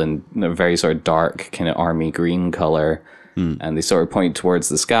tall and very sort of dark, kind of army green color, and they sort of point towards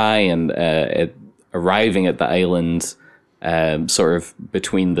the sky. And arriving at the island, sort of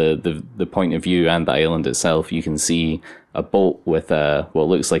between the point of view and the island itself, you can see a boat with what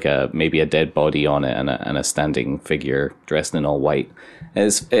looks like maybe a dead body on it and a standing figure dressed in all white.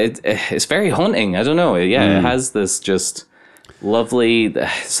 It's very haunting. I don't know. Yeah, it has this just lovely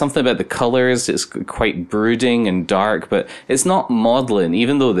something about the colors. It's quite brooding and dark, but it's not maudlin.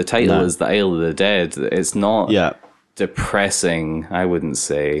 Even though the title is The Isle of the Dead, it's not depressing, I wouldn't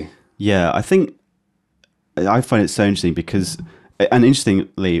say. Yeah, I think I find it so interesting because, and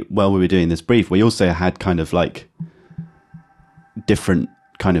interestingly, while we were doing this brief, we also had kind of like different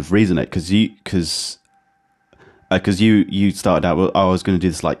kind of reason it because you started out, well, I was going to do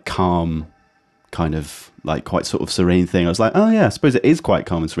this like calm kind of like quite sort of serene thing. I was like, oh yeah, I suppose it is quite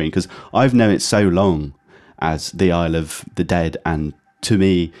calm and serene because I've known it so long as the Isle of the Dead, and to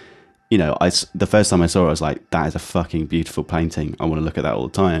me, the first time I saw it, I was like, that is a fucking beautiful painting. I want to look at that all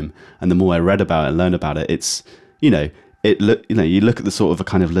the time. And the more I read about it and learned about it, it's you look at the sort of a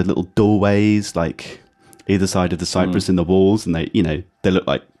kind of little doorways like either side of the cypress in the walls, and they look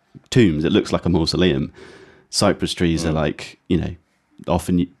like tombs. It looks like a mausoleum. Cypress trees are like,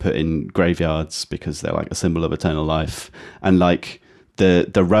 often put in graveyards because they're like a symbol of eternal life. And like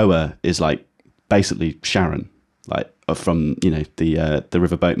the rower is like basically Sharon, like from, the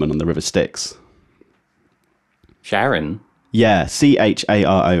river boatman on the River Styx. Sharon? Yeah,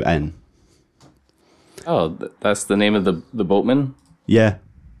 Charon. Oh, that's the name of the boatman? Yeah.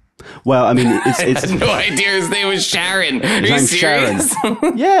 Well, I mean, it's I had no idea his name was Sharon. Are you serious?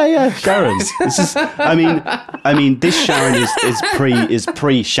 Sharon. Yeah, Sharon. It's just, I mean, this Sharon is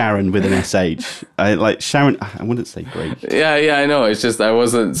pre Sharon with an SH. Like Sharon, I wouldn't say great. Yeah, I know. It's just I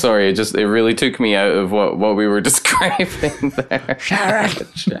wasn't sorry. It really took me out of what we were describing there.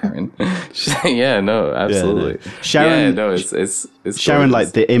 Sharon. Yeah, no, absolutely. Yeah, no. Sharon. Yeah, no, it's Sharon. gorgeous.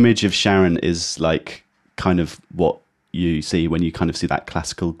 Like the image of Sharon is like kind of what you see when you kind of see that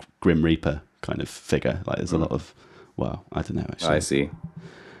classical Grim Reaper kind of figure. Like there's a lot of, well, I don't know actually. I see.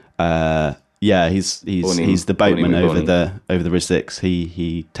 Yeah, he's the boatman over the River Styx.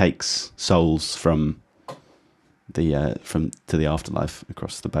 He takes souls from to the afterlife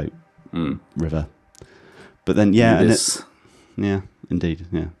across the boat river. But then indeed.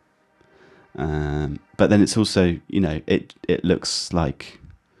 But then it's also it looks like,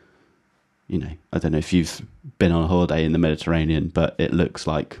 I don't know if you've been on a holiday in the Mediterranean, but it looks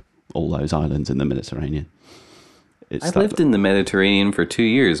like all those islands in the Mediterranean. I've lived in the Mediterranean for 2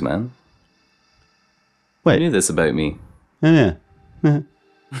 years, man. Wait. You knew this about me. Yeah.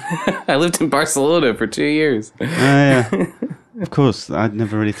 I lived in Barcelona for 2 years. Yeah. Of course, I'd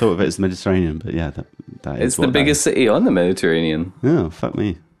never really thought of it as the Mediterranean, but yeah, that is It's the biggest city on the Mediterranean. Oh, fuck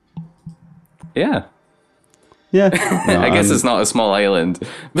me. Yeah. Yeah. No, I guess it's not a small island,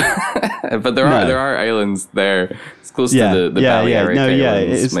 but there are islands there. It's close to the Balearic No, yeah,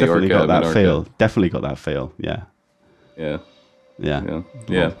 Islands, it's definitely got that Menorca. feel. Definitely got that feel. Yeah. Yeah. Yeah.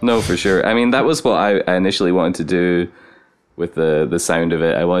 Yeah. No, for sure. I mean, that was what I initially wanted to do with the sound of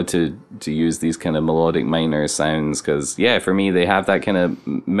it. I wanted to use these kind of melodic minor sounds because, yeah, for me, they have that kind of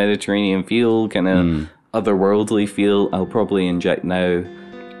Mediterranean feel, kind of otherworldly feel. I'll probably inject now,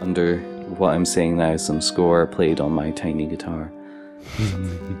 under what I'm saying now, some score played on my tiny guitar.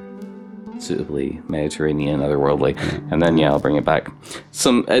 Suitably Mediterranean, otherworldly, and then I'll bring it back.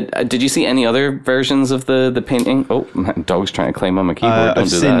 Some. Did you see any other versions of the painting? Oh, my dog's trying to climb on my keyboard. Don't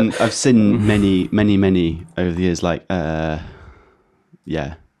do that. I've seen many over the years. Like,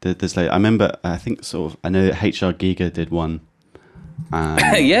 yeah, there's like I remember. I think sort of. I know that HR Giga did one.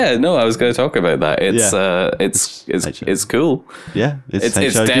 Yeah, no, I was going to talk about that. It's cool. Yeah, it's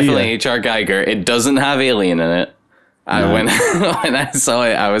definitely HR Geiger. It doesn't have Alien in it. No. When I saw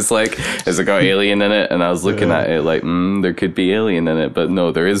it, I was like, has it got Alien in it? And I was looking at it like, there could be Alien in it. But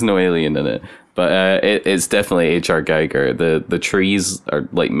no, there is no Alien in it. But it's definitely H.R. Geiger. The trees are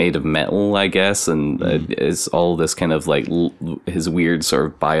like made of metal, I guess. And it's all this kind of like his weird sort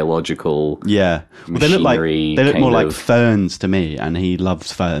of biological they look more like ferns to me. And he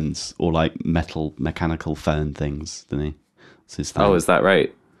loves ferns or like mechanical fern things, doesn't he? That's his thing. Oh, is that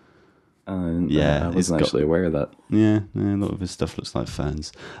right? Yeah, I wasn't actually aware of that. Yeah, a lot of his stuff looks like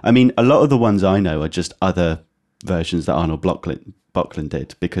ferns. I mean, a lot of the ones I know are just other versions that Arnold Böcklin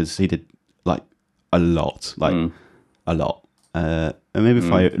did because he did like a lot. And maybe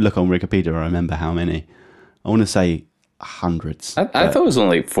if I look on Wikipedia, I remember how many. I want to say hundreds. I thought it was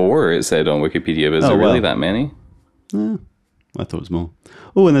only like 4. It said on Wikipedia, but is there really that many? Yeah, I thought it was more.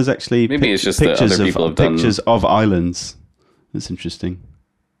 Oh, and there's actually maybe it's just that other people have done pictures of islands. That's interesting.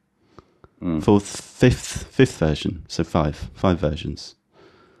 For fifth version, so five versions.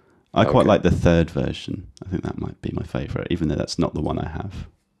 I quite like the third version. I think that might be my favourite, even though that's not the one I have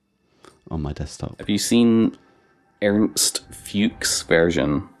on my desktop. Have you seen Ernst Fuchs'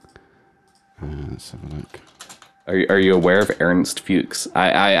 version? Let's have a look. Are you aware of Ernst Fuchs?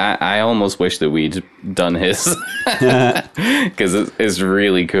 I almost wish that we'd done his because it's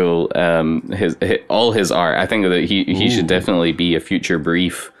really cool. All his art. I think that he should definitely be a future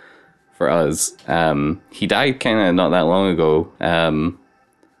brief for us. He died kind of not that long ago,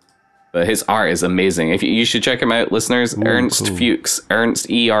 but his art is amazing. If you should check him out, listeners. Ernst Fuchs,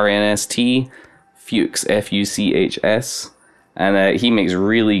 Ernst Ernst Fuchs Fuchs, and he makes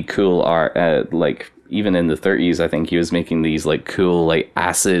really cool art. Like even in the 30s, I think he was making these like cool like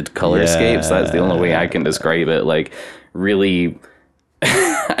acid colorscapes. That's the only way I can describe it. Like really.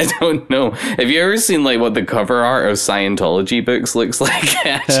 I don't know. Have you ever seen like what the cover art of Scientology books looks like? It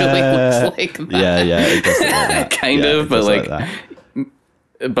actually looks like that. Yeah, it does look like that. Kind of, but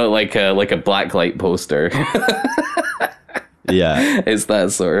like a blacklight poster. Yeah, it's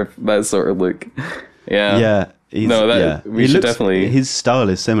that sort of look. Yeah, yeah. We should definitely. His style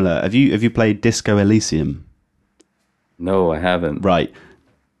is similar. Have you played Disco Elysium? No, I haven't. Right,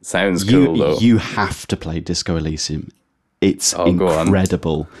 sounds cool though. You have to play Disco Elysium. It's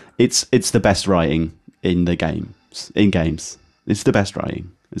incredible. It's the best writing in the games. It's the best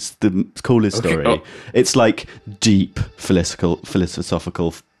writing. It's the coolest story. Oh. It's like deep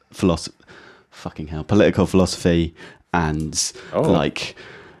philosophical political philosophy and like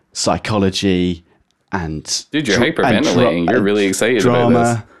psychology and dude, you're hyperventilating. You're really excited drama.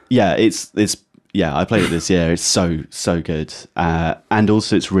 About this. Yeah, it's I played it this year. It's so good. And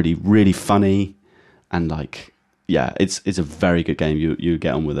also it's really, really funny and like. Yeah, it's a very good game. You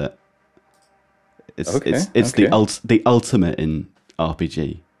get on with it. It's the ultimate in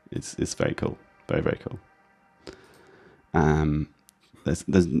RPG. It's very cool, very very cool. There's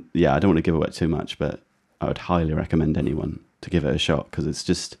I don't want to give away too much, but I would highly recommend anyone to give it a shot because it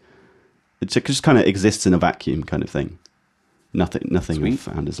just kind of exists in a vacuum kind of thing. Nothing I've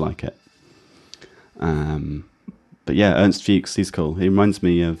found is like it. But yeah, Ernst Fuchs, he's cool. He reminds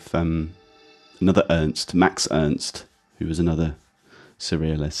me of. Another Ernst, Max Ernst, who was another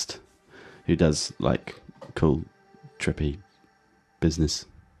surrealist who does like cool, trippy business.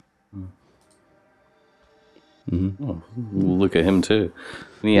 Mm-hmm. Oh, we'll look at him too.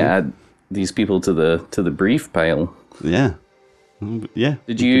 We add these people to the brief pile. Yeah, Yeah. Did we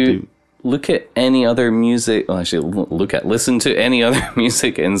could you do- look at any other music? Well, actually, listen to any other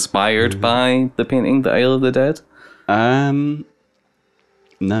music inspired by the painting, The Isle of the Dead? No,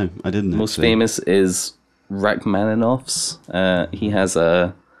 I didn't. Most actually. famous is Rachmaninoff's. He has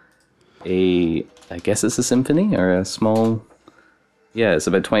I guess it's a symphony or a small. Yeah, it's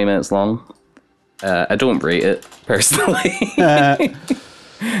about 20 minutes long. I don't rate it personally.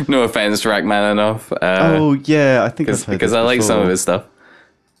 No offense, Rachmaninoff. Oh yeah, I think I've heard because this I like some of before. his stuff.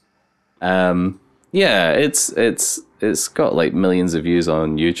 Yeah, it's got like millions of views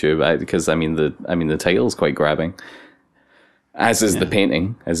on YouTube because I mean the title's quite grabbing, as is the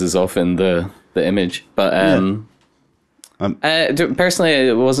painting, as is often the image. But personally,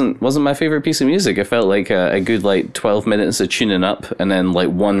 it wasn't my favorite piece of music. It felt like a good like 12 minutes of tuning up, and then like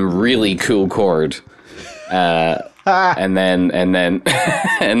one really cool chord, and then and then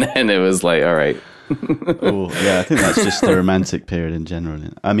it was like, all right. Oh yeah, I think that's just the romantic period in general.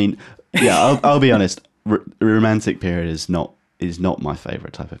 I mean, yeah, I'll be honest. Romantic period is not my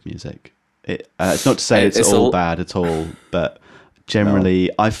favorite type of music. It's not to say it's all bad at all, but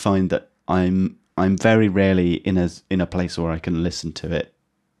generally, I find that I'm very rarely in a place where I can listen to it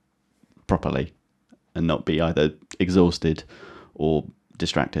properly and not be either exhausted or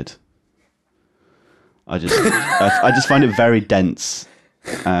distracted. I just find it very dense.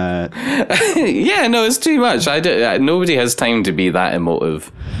 Yeah, no, it's too much. Nobody has time to be that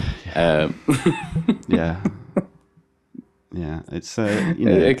emotive. Yeah, it's you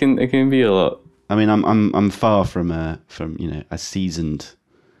know, it can be a lot. I mean, I'm far from a seasoned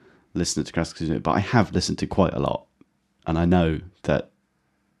listener to classical music, but I have listened to quite a lot, and I know that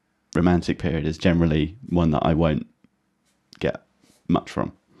romantic period is generally one that I won't get much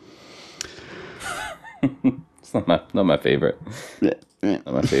from. It's not my favorite. Not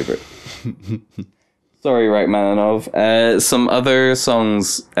my favorite. Sorry, Rachmaninoff. Some other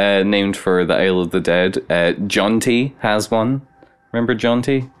songs named for the Isle of the Dead. Jonty has one. Remember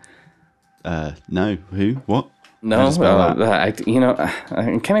Jonty? No, who? What? No,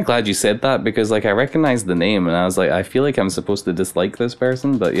 I'm kind of glad you said that because like I recognized the name and I was like, I feel like I'm supposed to dislike this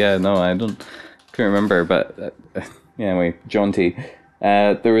person, but yeah, no, I couldn't remember. But yeah, anyway, Jonty.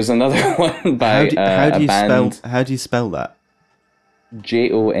 There was another one by how do you band. How do you spell that?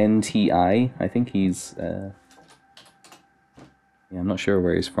 Jonti. I think he's. Yeah, I'm not sure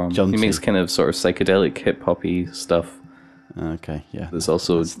where he's from. Jonty. He makes kind of sort of psychedelic hip hoppy stuff. Okay, yeah. There's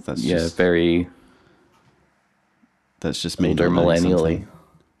also that's yeah just, very. That's just me. Older not knowing millennially. something.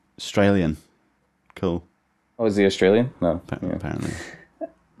 Australian. Cool. Oh, is he Australian? No. Yeah. Apparently.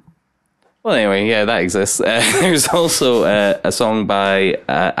 Well, anyway, yeah, that exists. There's also a song by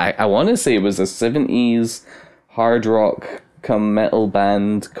I want to say it was a 70s hard rock come metal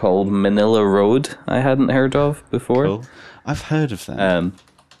band called Manila Road. I hadn't heard of before. Cool. I've heard of them.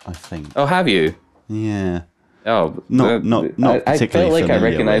 I think. Oh, have you? Yeah. Oh, Not I particularly felt like I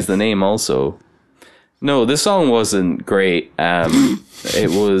familiar recognized the with. name also. No, this song wasn't great.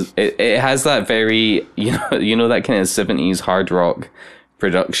 It has that very you know that kind of 70s hard rock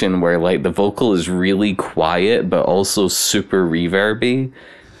production where like the vocal is really quiet but also super reverby.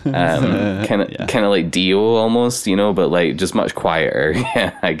 Kind of like Dio almost, but like just much quieter.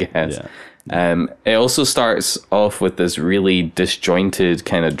 Yeah, I guess. Yeah. It also starts off with this really disjointed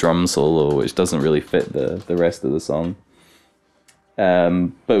kind of drum solo, which doesn't really fit the rest of the song.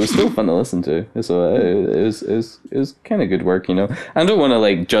 But it was still fun to listen to. So it was kind of good work, I don't want to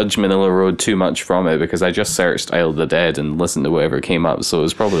like judge Manila Road too much from it because I just searched Isle of the Dead and listened to whatever came up. So it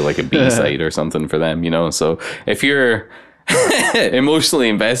was probably like a B-side or something for them, So if you're emotionally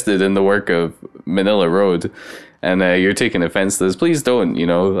invested in the work of Manila Road and you're taking offense to this, please don't.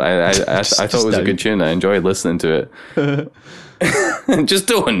 I thought it was a good tune. I enjoyed listening to it. Just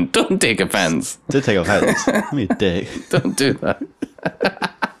don't take offense. Don't take offense. I'm a dick. Don't do that.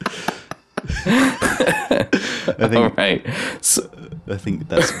 I think. All right. So, I think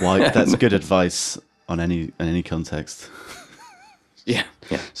that's good advice on any context. yeah.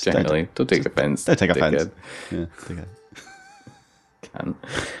 Generally, don't take offense. Don't take offense. dickhead. Yeah. Take it.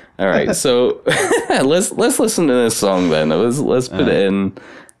 All right, so let's listen to this song then. Let's put it in.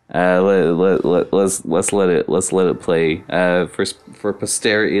 Let's let it play. For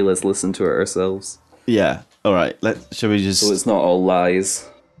posterity, let's listen to it ourselves. Yeah. All right. Shall we just? So it's not all lies.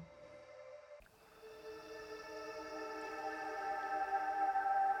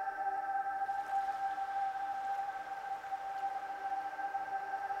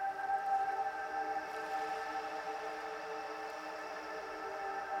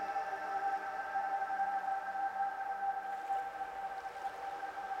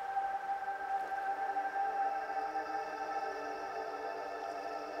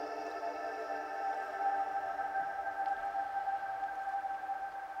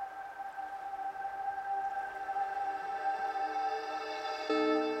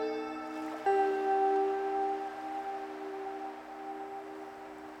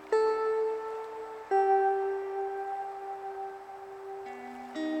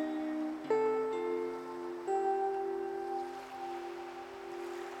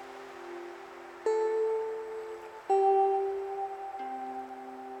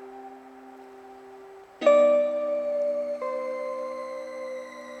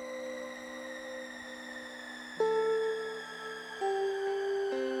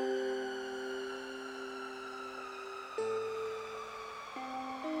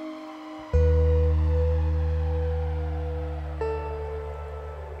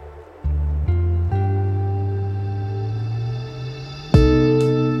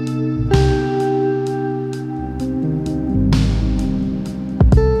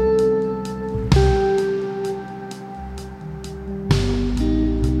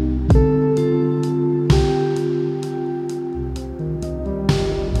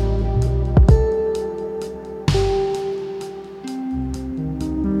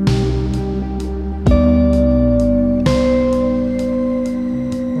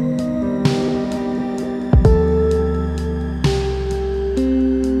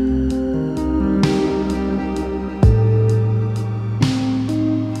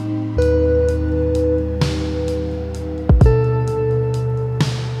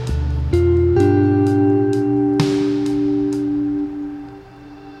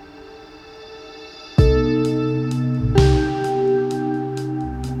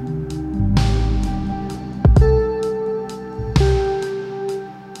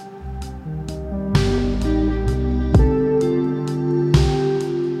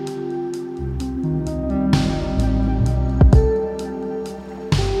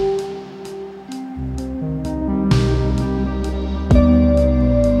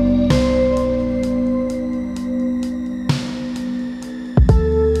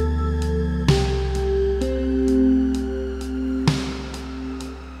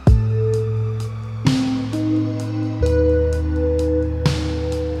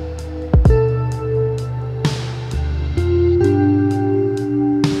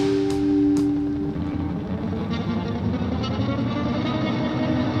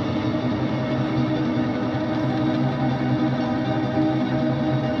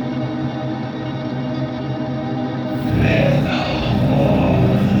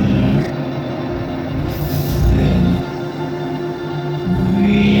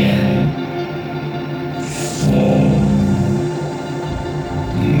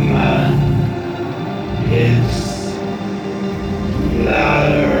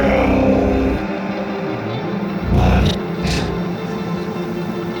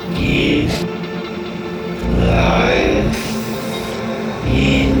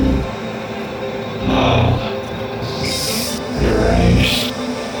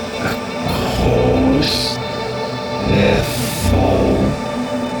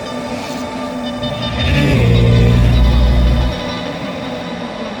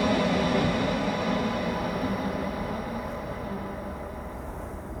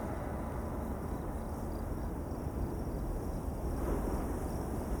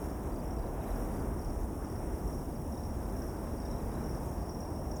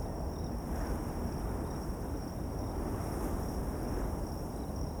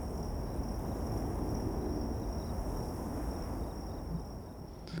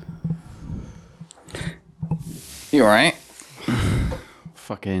 You all right?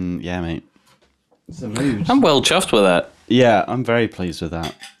 Fucking yeah, mate. It's a mood. I'm well chuffed with that. Yeah, I'm very pleased with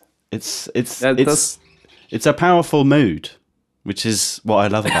that. It's That's- it's a powerful mood, which is what I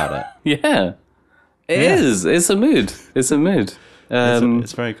love about it. Yeah. It is. It's a mood. It's a mood.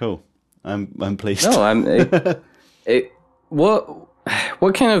 It's very cool. I'm pleased. No,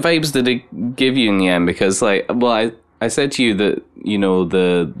 what kind of vibes did it give you in the end? Because I said to you that, you know,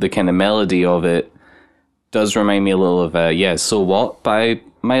 the kind of melody of it does remind me a little of So What by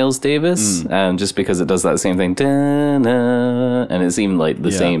Miles Davis, just because it does that same thing, da-na, and it's even like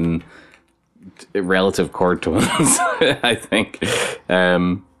the same relative chord tones, I think.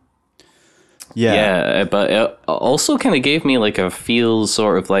 But it also kind of gave me like a feel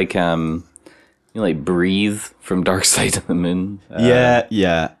sort of like like Breathe from Dark Side of the Moon.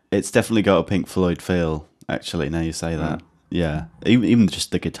 Yeah, it's definitely got a Pink Floyd feel. Actually, now you say that, yeah, even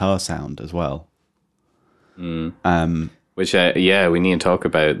just the guitar sound as well. Which we need to talk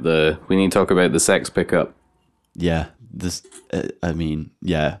about the sex pickup. Yeah, this. I mean,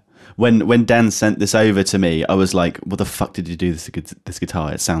 yeah. When Dan sent this over to me, I was like, "What the fuck did you do this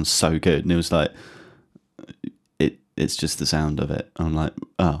guitar? It sounds so good." And it was like, it's just the sound of it. I'm like,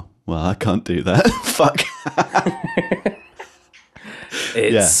 oh well, I can't do that. Fuck.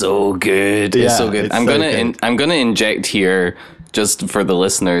 It's so good. It's so good. I'm gonna inject here, just for the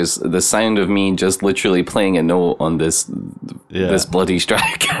listeners, the sound of me just literally playing a note on this bloody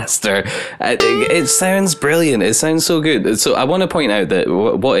Stratocaster. It sounds brilliant. It sounds so good. So I want to point out that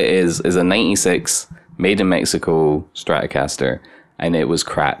what it is a 96 made in Mexico Stratocaster, and it was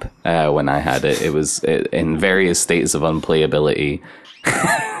crap when I had it. It was in various states of unplayability.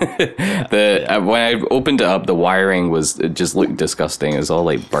 When I opened it up, the wiring just looked disgusting. It was all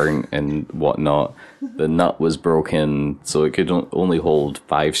like burnt and whatnot. The nut was broken, so it could only hold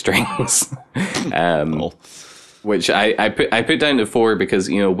 5 strings. Which I put down to 4 because,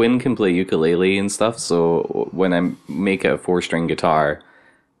 you know, Wynn can play ukulele and stuff. So when I make it a 4-string guitar,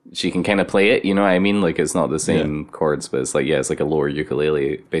 she can kind of play it. You know what I mean? Like, it's not the same chords, but it's like a lower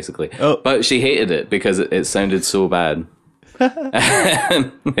ukulele basically. But she hated it because it sounded so bad.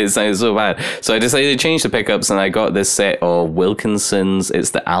 It sounds so bad. So I decided to change the pickups, and I got this set of Wilkinsons. It's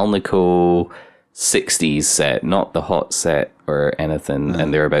the Alnico 60s set, not the hot set or anything.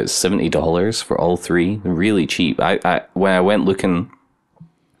 And they're about $70 for all 3. Really cheap. I when I went looking,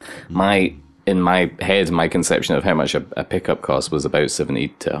 in my head, my conception of how much a pickup cost was about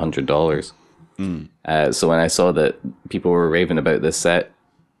 $70 to $100. So when I saw that people were raving about this set,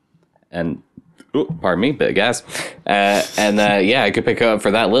 and pardon me, bit of gas. I could pick it up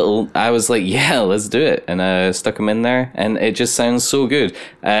for that little. I was like, yeah, let's do it. And I stuck them in there, and it just sounds so good.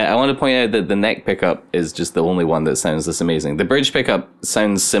 I want to point out that the neck pickup is just the only one that sounds this amazing. The bridge pickup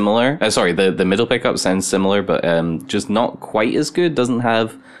sounds similar. The middle pickup sounds similar, but just not quite as good. Doesn't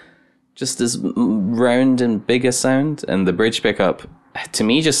have just as round and big a sound. And the bridge pickup, to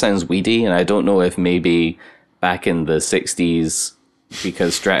me, just sounds weedy. And I don't know if maybe back in the 60s,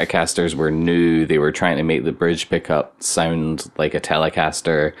 because Stratocasters were new, they were trying to make the bridge pickup sound like a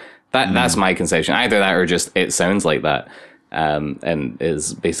Telecaster. That's my conception. Either that or just it sounds like that, and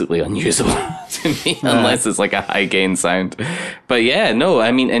is basically unusable to me unless it's like a high gain sound. But yeah, no,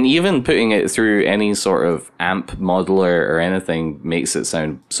 I mean, and even putting it through any sort of amp modeler or anything makes it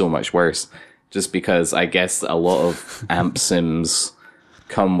sound so much worse. Just because I guess a lot of amp sims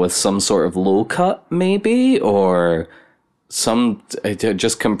come with some sort of low cut, maybe, or some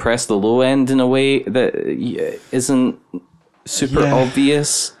just compress the low end in a way that isn't super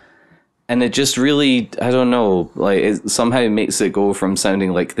obvious, and it just really, I don't know, like it somehow makes it go from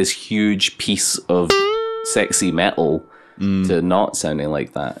sounding like this huge piece of sexy metal to not sounding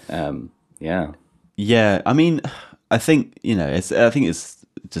like that. I mean, I think, you know, it's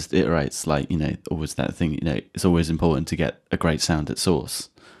just iterates, like, you know, always that thing, you know, it's always important to get a great sound at source,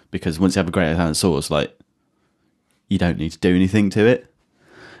 because once you have a great sound at source, like, you don't need to do anything to it.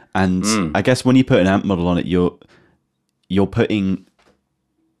 And I guess when you put an amp model on it, you're putting,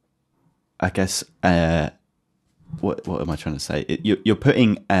 I guess, what am I trying to say? You're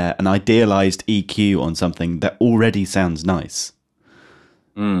putting an idealized EQ on something that already sounds nice.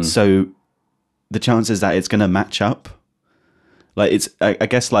 So the chances that it's going to match up, like, it's, I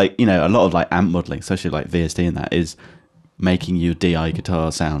guess, like, you know, a lot of like amp modeling, especially like VST and that, is making your DI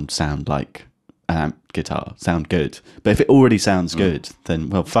guitar sound like amp guitar, sound good. But if it already sounds good, then,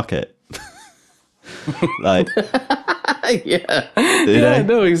 well, fuck it. Like,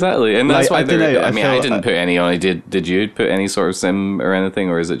 no, exactly. And that's like, why I didn't put any on. Did you put any sort of sim or anything,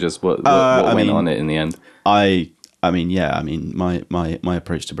 or is it just what went on it in the end? I mean, my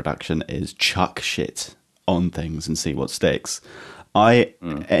approach to production is chuck shit on things and see what sticks. I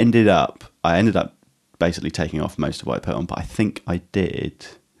ended up basically taking off most of what I put on, but I think I did.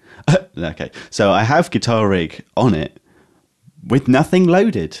 Okay, so I have Guitar Rig on it with nothing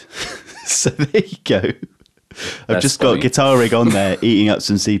loaded. So there you go. I've just got Guitar Rig on there, eating up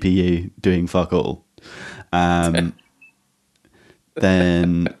some CPU, doing fuck all. Then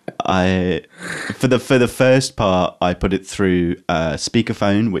for the first part, I put it through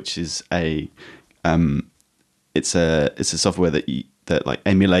Speakerphone, which is it's a software that like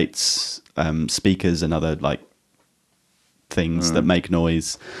emulates speakers and other like things that make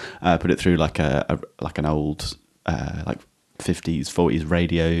noise. Put it through like an old like 50s 40s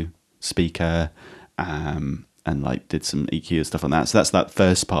radio speaker, and like did some EQ and stuff on that. So that's that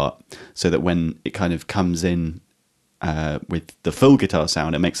first part, so that when it kind of comes in with the full guitar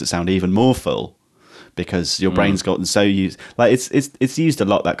sound, it makes it sound even more full, because your brain's gotten so used. Like it's used a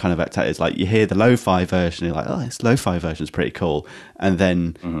lot, that kind of activity. It's like you hear the lo-fi version, you're like, oh, this lo-fi version is pretty cool, and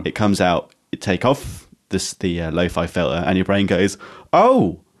then it comes out, you take off the lo-fi filter, and your brain goes,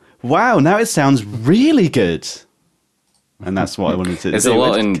 oh wow, now it sounds really good. And that's what I wanted to do.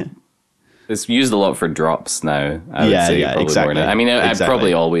 It's used a lot for drops now. I would say probably exactly. More now. I mean, it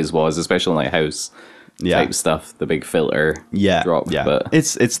probably always was, especially in like house type stuff, the big filter drop. Yeah, but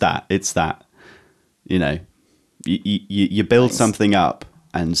it's that. You know, you build something up,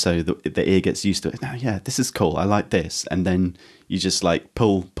 and so the ear gets used to it. Now, yeah, this is cool. I like this, and then you just like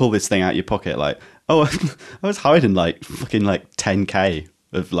pull this thing out of your pocket, like, oh, I was hiding like fucking like 10K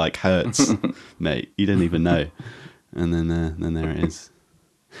of like hertz, mate. You didn't even know. And then there it is.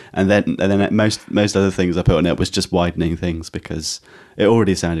 And then most other things I put on it was just widening things, because it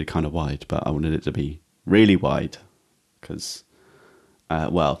already sounded kind of wide, but I wanted it to be really wide, because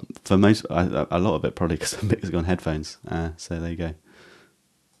for most a lot of it probably because I'm mixing on headphones. So there you go.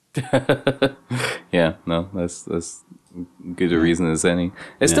 Yeah, no, that's good a reason as any.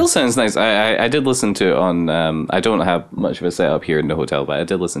 It still sounds nice. I did listen to it on. I don't have much of a setup here in the hotel, but I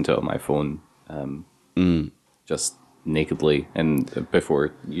did listen to it on my phone. Just nakedly, and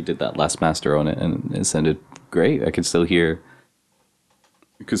before you did that last master on it, and it sounded great. I could still hear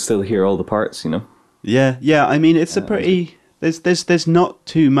all the parts, you know. Yeah. I mean, it's a pretty. There's not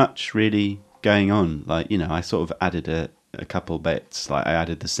too much really going on. Like, you know, I sort of added a couple bits. Like I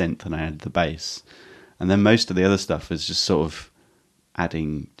added the synth and I added the bass, and then most of the other stuff is just sort of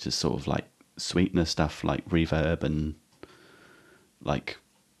adding just sort of like sweetener stuff, like reverb and like.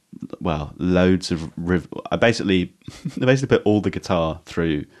 Well, loads of I basically put all the guitar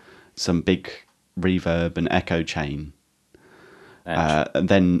through some big reverb and echo chain, and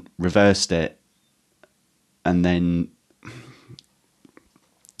then reversed it, and then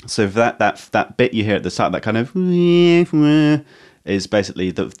so that bit you hear at the start, that kind of is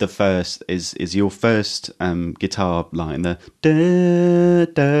basically the first is your first guitar line, the da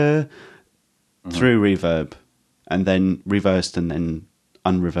da through reverb, and then reversed, and then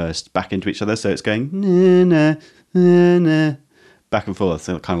unreversed back into each other, so it's going na, na, na, na, back and forth,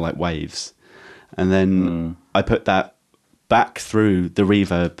 so kind of like waves. And then I put that back through the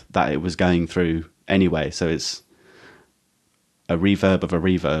reverb that it was going through anyway, so it's a reverb of a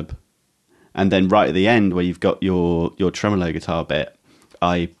reverb. And then right at the end, where you've got your tremolo guitar bit,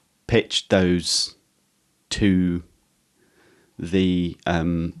 I pitched those to the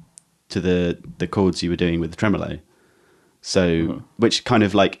chords you were doing with the tremolo. So, which kind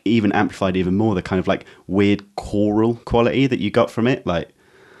of like even amplified even more the kind of like weird choral quality that you got from it. Like,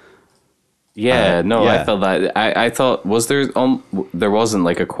 I felt that. I thought, there wasn't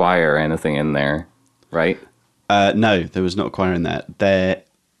like a choir or anything in there, right? No, there was not a choir in there. There,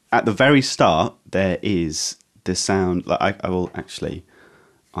 at the very start, there is the sound. Like I will. Can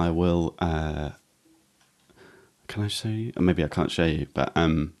I show you? Or maybe I can't show you, but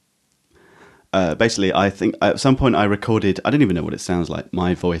basically, I think at some point I recorded, I don't even know what it sounds like,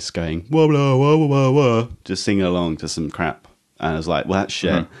 my voice going, wah, blah, wah, wah, wah, wah, just singing along to some crap. And I was like, well, that's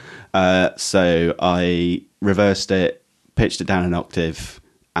shit. So I reversed it, pitched it down an octave,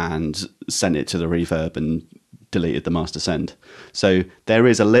 and sent it to the reverb and deleted the master send. So there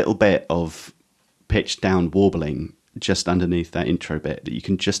is a little bit of pitched down warbling just underneath that intro bit that you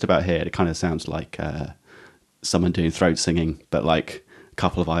can just about hear. It kind of sounds like someone doing throat singing, but like a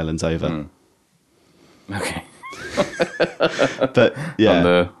couple of islands over. Okay. But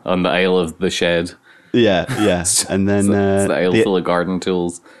yeah, on the Isle of the Shed. Yeah. And then it's the Isle full of garden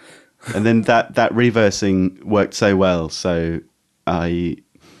tools. And then that reversing worked so well. So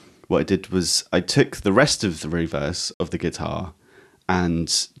what I did was I took the rest of the reverse of the guitar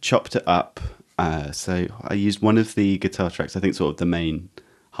and chopped it up. So I used one of the guitar tracks, I think sort of the main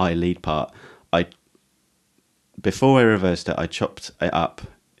high lead part. I before I reversed it, I chopped it up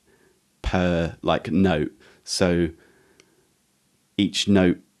per like note. So each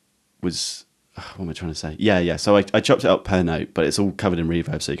note was, what am I trying to say? Yeah. So I chopped it up per note, but it's all covered in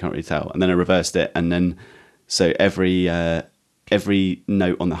reverb, so you can't really tell. And then I reversed it, and then so every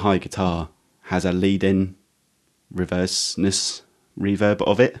note on the high guitar has a lead-in reverseness reverb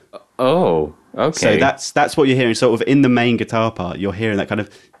of it. Oh, okay. So that's what you're hearing. Sort of in the main guitar part, you're hearing that kind of.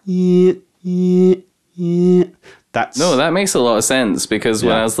 That makes a lot of sense, because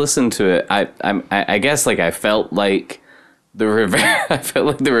when I was listening to it, I guess like I felt like the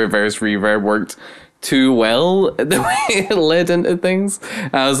reverse reverb worked too well the way it led into things.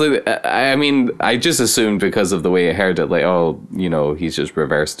 I was like, I mean, I just assumed because of the way I heard it, like, oh, you know, he's just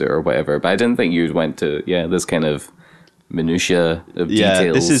reversed it or whatever. But I didn't think you went to this kind of minutia of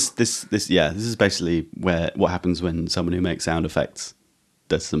details. This is basically what happens when someone who makes sound effects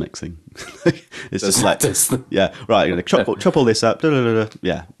does the mixing. It's just like right, you're gonna chop all this up.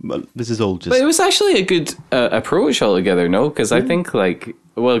 Yeah, this is all just. But it was actually a good approach altogether, no? Because I think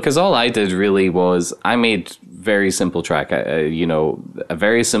because all I did really was I made very simple track, a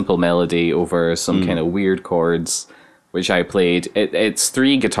very simple melody over some kind of weird chords, which I played. It's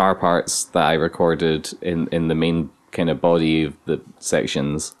 3 guitar parts that I recorded in the main kind of body of the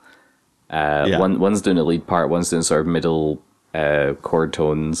sections. One's doing a lead part, one's doing sort of middle chord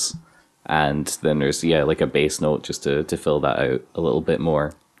tones, and then there's like a bass note just to fill that out a little bit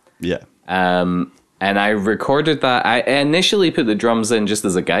more. And I recorded that. I initially put the drums in just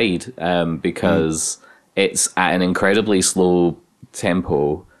as a guide, because it's at an incredibly slow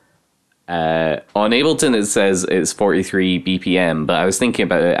tempo. On Ableton it says it's 43 BPM, but I was thinking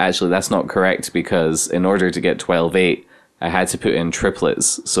about it, actually that's not correct, because in order to get 12/8 I had to put in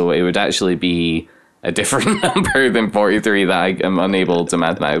triplets, so it would actually be a different number than 43 that I am unable to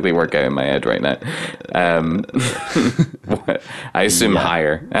mathematically work out in my head right now. I assume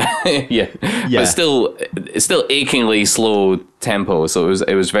higher. But still, it's still achingly slow tempo, so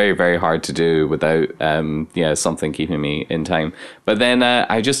it was very, very hard to do without something keeping me in time. But then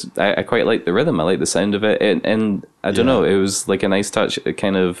I quite like the rhythm. I like the sound of it, and I don't know, it was like a nice touch. It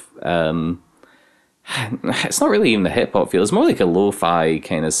kind of it's not really even a hip hop feel. It's more like a lo-fi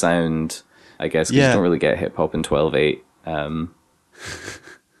kind of sound, I guess, because you don't really get hip hop in 12/8.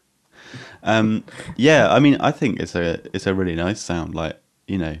 I mean, I think it's a really nice sound. Like,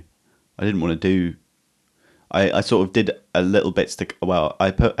 you know, I didn't want to do. I sort of did a little bits to. Well, I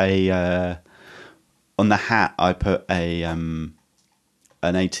put on the hat. I put an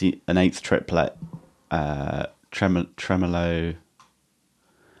eighth triplet, tremolo,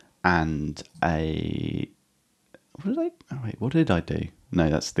 and a. What did I do? No,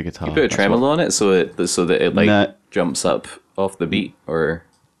 that's the guitar. You put a tremolo on it so that it jumps up off the beat, or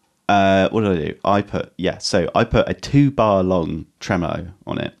what did I do? So I put a 2-bar long tremolo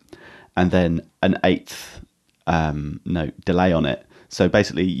on it, and then an 8th note delay on it. So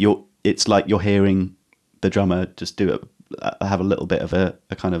basically, it's like you're hearing the drummer just do it, have a little bit of a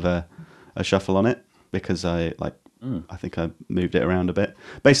kind of a shuffle on it, because I think I moved it around a bit.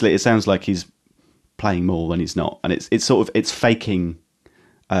 Basically, it sounds like he's playing more when he's not, and it's sort of faking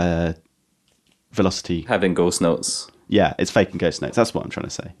velocity, having ghost notes. Yeah, it's faking ghost notes. That's what I'm trying to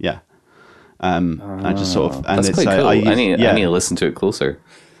say. Yeah, I just sort of, and that's it's quite cool. I need to listen to it closer.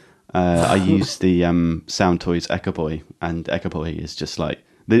 I use the Sound Toys Echo Boy, and Echo Boy is just like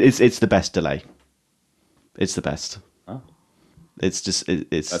it's the best delay. It's the best. Oh. It's just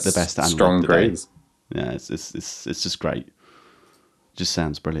it's the best. Strong praise. Yeah, it's just great. It just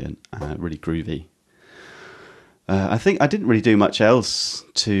sounds brilliant. Really groovy. I think I didn't really do much else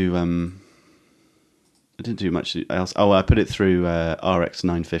to. I didn't do much else. Oh, I put it through RX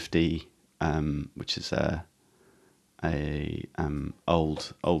 950, which is a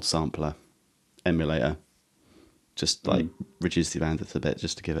old sampler emulator. Just like reduce the bandwidth a bit,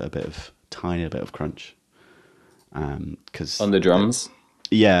 just to give it a tiny bit of crunch. Cause on the drums.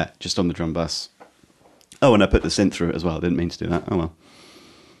 Yeah, just on the drum bus. Oh, and I put the synth through it as well. I didn't mean to do that. Oh well.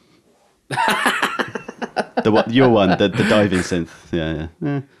 Your one, the diving synth. Yeah.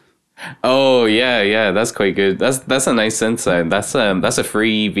 Oh yeah, that's quite good. That's a nice synth sound. That's a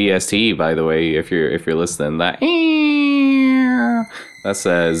free VST, by the way, if you're listening. That's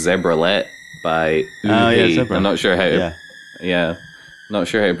a Zebralet by Zebra. I'm not sure how not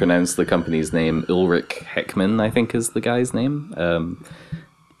sure how to pronounce the company's name. Ulrich Heckman, I think, is the guy's name.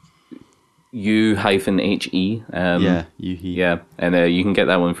 U-HE. Yeah, and you can get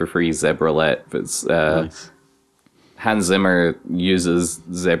that one for free, Zebralet. It's nice. Hans Zimmer uses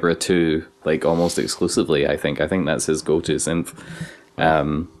Zebra 2 like almost exclusively, I think. I think that's his go-to synth.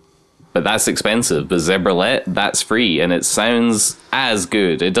 but that's expensive. But Zebralet, that's free, and it sounds as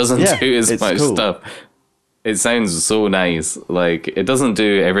good. It doesn't do as much stuff. It sounds so nice. Like, it doesn't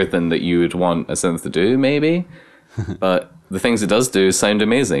do everything that you would want a synth to do, maybe, but the things it does do sound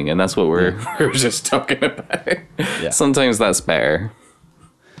amazing, and that's what we're just talking about. Yeah. Sometimes that's better.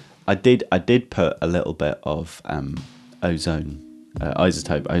 I did put a little bit of ozone,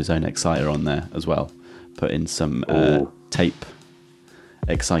 isotope ozone exciter on there as well. Put in some tape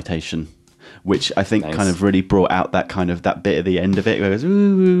excitation, which I think kind of really brought out that kind of that bit at the end of it where it goes,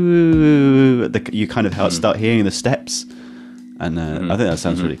 ooh, you kind of start hearing the steps, and I think that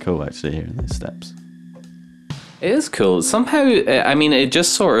sounds really cool, actually, hearing those steps. It is cool. Somehow, I mean, it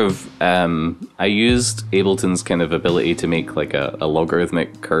just sort of, I used Ableton's kind of ability to make like a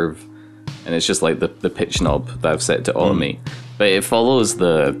logarithmic curve, and it's just like the pitch knob that I've set to automate, but it follows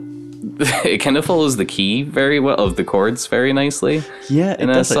it kind of follows the key very well of the chords very nicely. Yeah,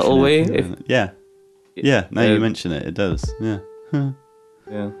 in a subtle way. Yeah. Now you mention it, it does. Yeah. Huh.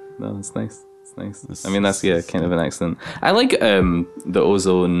 Yeah. No, it's nice. It's nice. I mean, that's kind of an excellent. I like the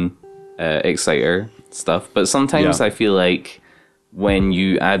ozone exciter stuff, but sometimes I feel like when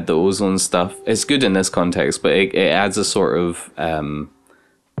you add the ozone stuff, it's good in this context, but it adds a sort of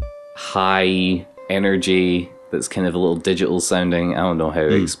high energy that's kind of a little digital sounding. I don't know how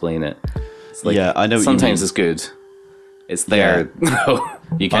to explain it. It's like, I know what sometimes you mean. It's good. It's there. No,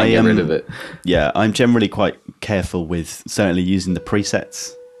 you can't get rid of it. Yeah, I'm generally quite careful with certainly using the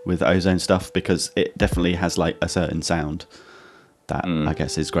presets with ozone stuff, because it definitely has like a certain sound that I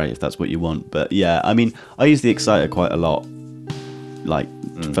guess is great if that's what you want. But yeah, I mean, I use the exciter quite a lot, like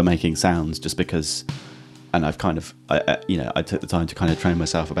for making sounds, just because. And I've kind of, I took the time to kind of train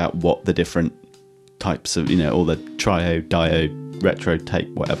myself about what the different types of, all the triode, diode, retro tape,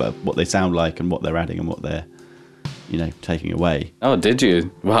 whatever, what they sound like and what they're adding and what they're, taking away. Oh, did you?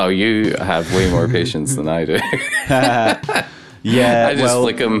 Wow, you have way more patience than I do. Yeah, I just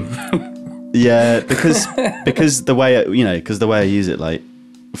flick them. Yeah, because the way I use it, like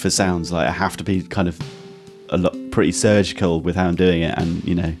for sounds, like I have to be kind of pretty surgical with how I'm doing it, and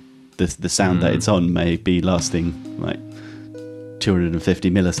the sound that it's on may be lasting like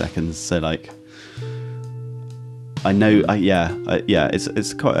 250 milliseconds. So like, I know,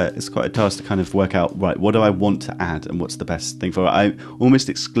 it's quite a task to kind of work out, right, what do I want to add and what's the best thing for it. I almost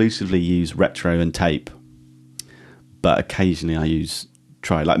exclusively use retro and tape, but occasionally I use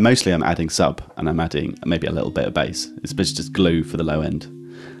like mostly I'm adding sub, and I'm adding maybe a little bit of bass. It's just glue for the low end,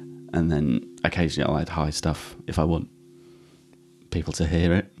 and then occasionally I'll add high stuff if I want people to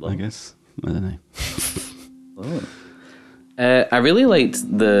hear it. I guess, I don't know. I really liked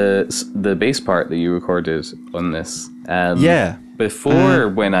the bass part that you recorded on this. Before,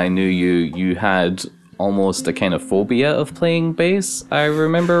 when I knew you had almost a kind of phobia of playing bass. I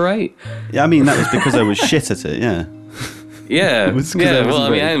remember right? Yeah, I mean that was because I was shit at it. Yeah. Yeah. Well, I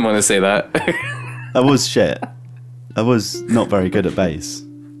mean, I didn't want to say that. I was shit. I was not very good at bass.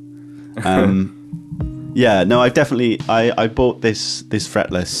 Yeah. No, I've definitely. I bought this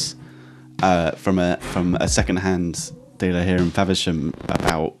fretless from a second-hand dealer here in Faversham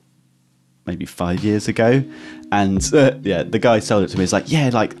about maybe 5 years ago, and the guy sold it to me. He's like, I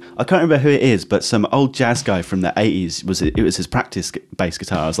can't remember who it is, but some old jazz guy from the 80s it was his practice bass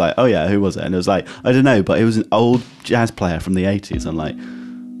guitar. I was like, oh yeah, who was it? And it was like, I don't know, but it was an old jazz player from the 80s. I'm like,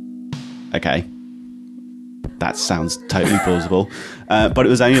 okay, that sounds totally plausible. But it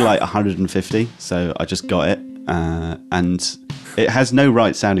was only like 150, so I just got it, and it has no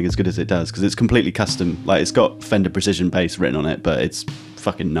right sounding as good as it does, because it's completely custom. Like, it's got Fender Precision Bass written on it, but it's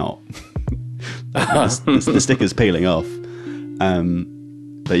fucking not. the sticker's peeling off.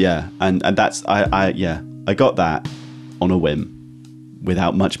 But yeah, and that's I got that on a whim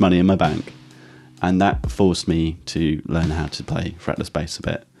without much money in my bank, and that forced me to learn how to play fretless bass a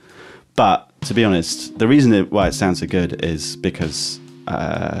bit. But to be honest, the reason why it sounds so good is because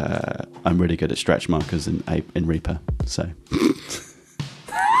I'm really good at stretch markers in Reaper. So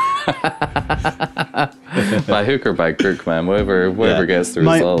by hook or by crook, man, whoever gets the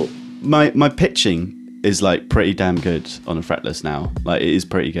result. My pitching is like pretty damn good on a fretless now. Like, it is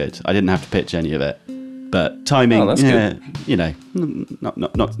pretty good. I didn't have to pitch any of it, but timing, not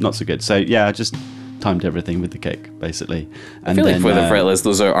so good. So yeah, I just timed everything with the kick, basically. And I feel like for the fretless,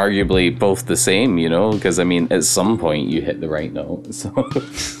 those are arguably both the same, because I mean, at some point you hit the right note. So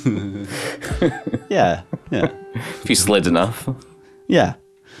yeah. If you slid enough. Yeah.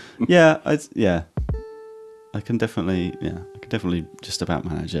 I can definitely just about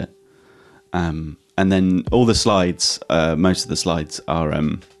manage it. And then all the slides, most of the slides are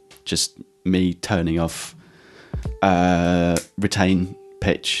just me turning off retain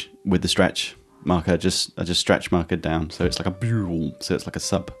pitch with the stretch marker. I just stretch marker down, so it's like a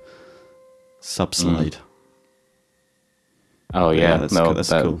sub slide. Oh yeah, that's no, cool. That's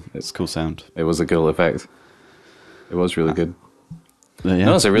cool. It's a cool sound. It was a cool effect. It was really good. Yeah,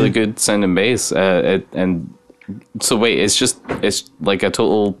 No, it's a really good sounding bass. And so wait, it's like a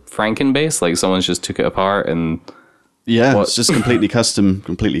total Franken bass. Like someone's just took it apart and it's just completely custom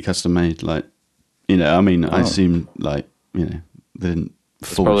made. Like, I mean, I assume like they didn't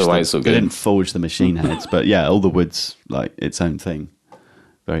forge. Probably why it's so They good. didn't forge the machine heads, but yeah, all the wood's like its own thing,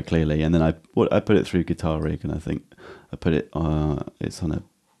 very clearly. And then I put it through Guitar Rig, and I think I put it. It's on a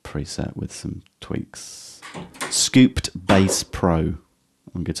preset with some tweaks. Scooped Bass Pro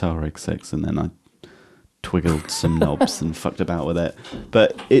on Guitar Rig 6, and then I twiggled some knobs and fucked about with it.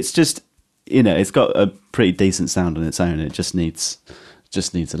 But it's just, it's got a pretty decent sound on its own. It just needs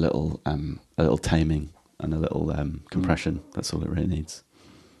a little taming and a little compression. That's all it really needs.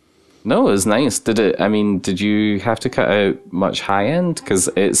 No, it was nice. Did you have to cut out much high end? Because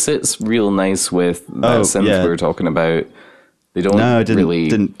it sits real nice with that synth we were talking about. They don't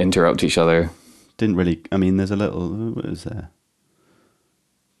didn't interrupt each other. Didn't really. I mean, there's a little. What is there?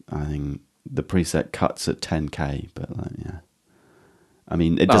 I think the preset cuts at 10K, but like, yeah. I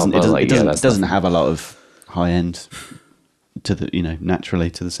mean, it doesn't. It doesn't have a lot of high end to the naturally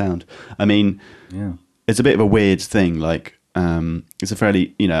to the sound. I mean, it's a bit of a weird thing. Like, it's a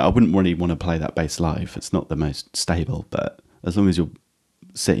fairly I wouldn't really want to play that bass live. It's not the most stable, but as long as you're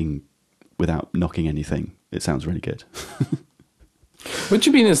sitting without knocking anything, it sounds really good. What do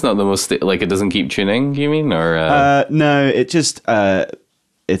you mean it's not the most like it doesn't keep tuning? You mean or no? It just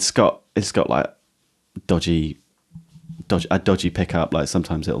it's got like dodgy pickup. Like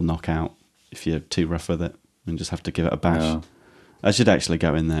sometimes it'll knock out if you're too rough with it, and just have to give it a bash. Oh. I should actually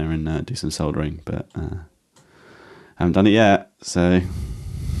go in there and do some soldering, but haven't done it yet. So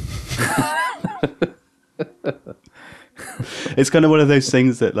it's kind of one of those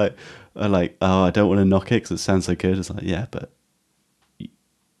things that are like, oh, I don't want to knock it because it sounds so good. It's like, yeah, but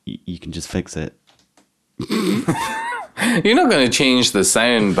you can just fix it. You're not going to change the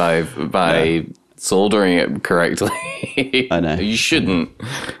sound by soldering it correctly. I know. You shouldn't.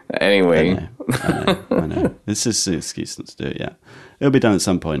 Anyway. I know. It's just an excuse not to do it yet. It'll be done at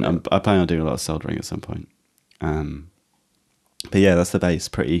some point. I plan on doing a lot of soldering at some point. But yeah, that's the bass.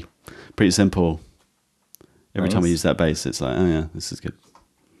 Pretty simple. Every time I use that bass, it's like, oh yeah, this is good.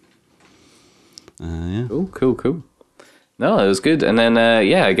 Yeah. Cool. No, it was good. And then,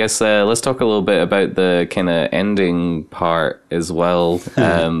 I guess let's talk a little bit about the kind of ending part as well.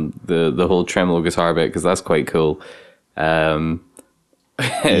 The whole tremolo guitar bit, because that's quite cool. The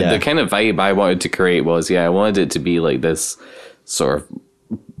kind of vibe I wanted to create was, I wanted it to be like this sort of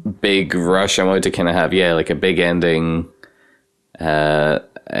big rush. I wanted to kind of have, like a big ending. And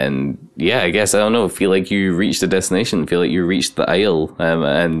I guess, I don't know, feel like you reached the destination, feel like you reached the aisle.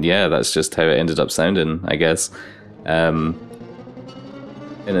 And that's just how it ended up sounding, I guess. In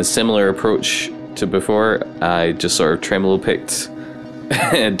a similar approach to before, I just sort of tremolo picked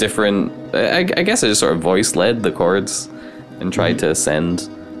a different, I guess I just sort of voice led the chords and tried to ascend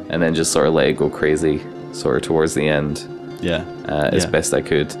and then just sort of let it go crazy sort of towards the end. As best I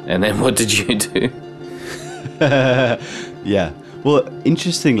could. And then what did you do? Well,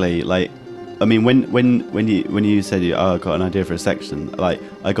 interestingly, like, I mean, when you said I got an idea for a section, like,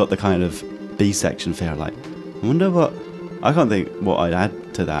 I got the kind of B section feel, like, I wonder what, I can't think what I'd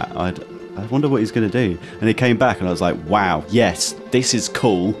add to that. I wonder what he's going to do. And it came back and I was like, wow, yes, this is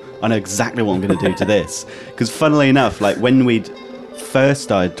cool. I know exactly what I'm going to do to this. Because funnily enough, like when we'd first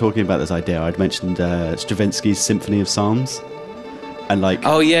started talking about this idea, I'd mentioned Stravinsky's Symphony of Psalms. And like,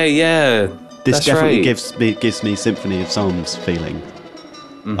 oh yeah. This That's definitely right. gives me Symphony of Psalms feeling.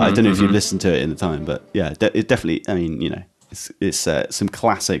 I don't know if you listened to it in the time, but yeah, it definitely. I mean, it's some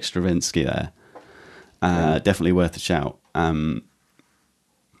classic Stravinsky there. Definitely worth a shout. So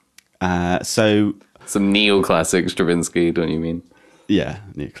some neoclassic Stravinsky, don't you mean? Yeah,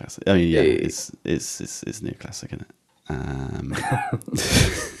 neoclassic. I mean, it's neoclassic, isn't it?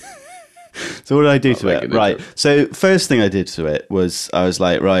 So what did I do to it? Right. So first thing I did to it was I was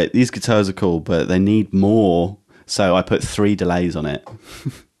like, right, these guitars are cool, but they need more. So I put 3 delays on it.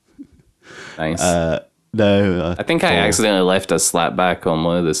 Nice. No, I think I accidentally left a slapback on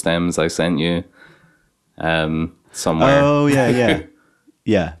one of the stems I sent you. Somewhere. Oh yeah.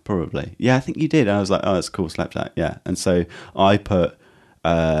 Yeah, probably. Yeah, I think you did. I was like, oh, that's cool, slapback. Yeah, and so I put,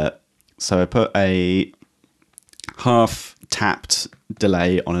 a half tapped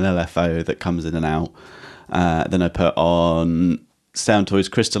delay on an LFO that comes in and out. Then I put on Sound Toys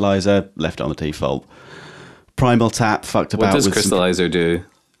Crystallizer, left it on the default. Primal tap, fucked about. What does Crystallizer do?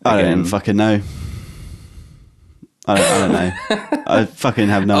 I don't fucking know. I don't know. I fucking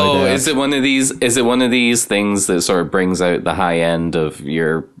have no idea. Is it one of these? Is it one of these things that sort of brings out the high end of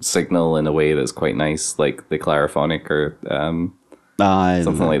your signal in a way that's quite nice, like the Clariphonic or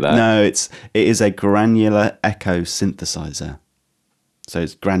something like that? No, it is a granular echo synthesizer. So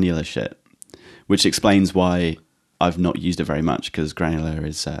it's granular shit, which explains why I've not used it very much, because granular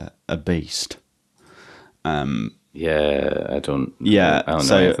is a beast. Yeah, I don't know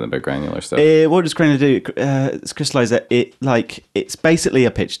anything about granular stuff. What does granular do? It's crystallizer. It's basically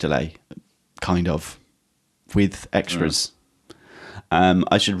a pitch delay, kind of, with extras.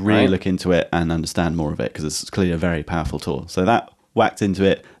 I should really look into it and understand more of it, because it's clearly a very powerful tool. So that whacked into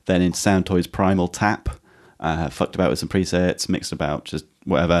it, then into Soundtoys Primal Tap, fucked about with some presets, mixed about, just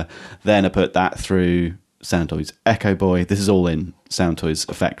whatever. Then I put that through Soundtoys Echo Boy. This is all in Soundtoys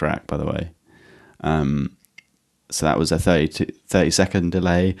Effect Rack, by the way. So that was a 30-second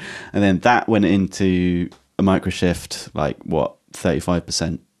delay. And then that went into a microshift,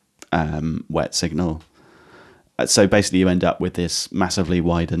 35% wet signal. So basically you end up with this massively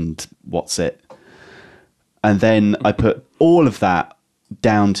widened what's it. And then I put all of that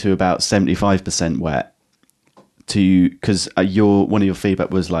down to about 75% wet, because one of your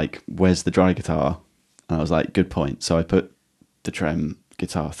feedback was like, where's the dry guitar? And I was like, good point. So I put the trem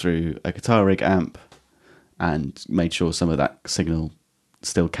guitar through a Guitar Rig amp and made sure some of that signal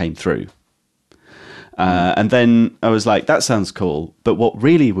still came through. And then I was like, that sounds cool. But what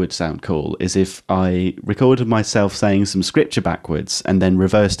really would sound cool is if I recorded myself saying some scripture backwards and then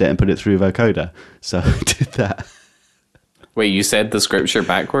reversed it and put it through vocoder. So I did that. Wait, you said the scripture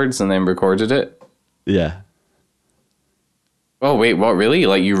backwards and then recorded it? Yeah. Oh, wait, what, really?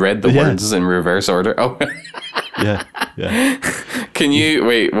 Like, you read the words in reverse order? Oh. Yeah. Can you,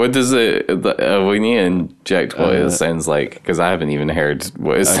 wait, what does it, when you inject what it sounds like, because I haven't even heard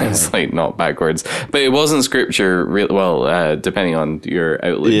what it sounds like, not backwards. But it wasn't scripture, depending on your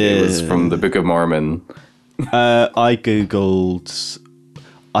outlet, it was from the Book of Mormon. I Googled,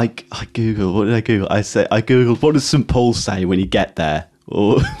 what did I Google? I Googled, what does St. Paul say when you get there?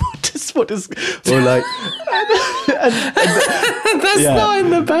 Or or like... That's not in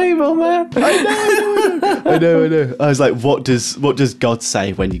the Bible, man. I know. I was like, what does God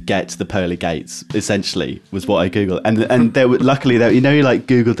say when you get to the pearly gates? Essentially, was what I googled, and there were luckily there, like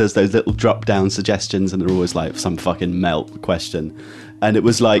Google does those little drop down suggestions, and they're always like some fucking melt question, and it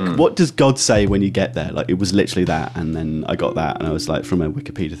was like, what does God say when you get there? Like, it was literally that, and then I got that, and I was like, from a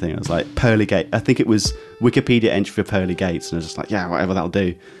Wikipedia thing, I was like, pearly gate. I think it was Wikipedia entry for pearly gates, and I was just like, yeah, whatever, that'll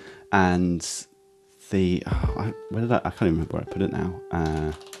do, and. I can't even remember where I put it now.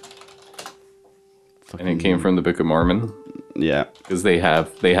 And it came from the Book of Mormon. Yeah, because they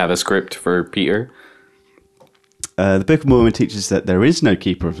have a script for Peter. The Book of Mormon teaches that there is no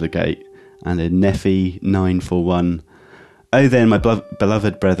keeper of the gate, and in Nephi 9:4:1, "O then, my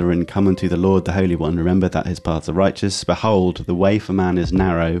beloved brethren, come unto the Lord, the Holy One. Remember that his paths are righteous. Behold, the way for man is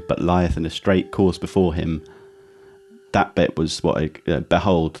narrow, but lieth in a straight course before him." That bit was what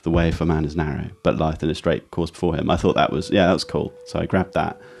behold, the way for man is narrow, but lieth in a straight course before him. I thought that was cool. So I grabbed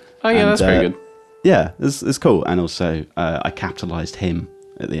that. Oh yeah, that's very good. Yeah, it's cool. And also I capitalized him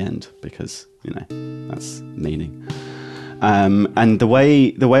at the end because, that's meaning. And the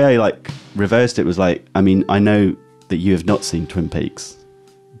way I reversed it was I know that you have not seen Twin Peaks,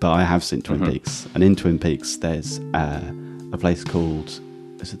 but I have seen Twin Peaks. And in Twin Peaks, there's a place called...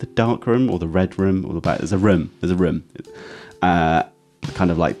 Is it the dark room or the red room or the back? There's a room. Kind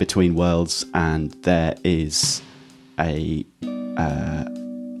of like between worlds, and there is a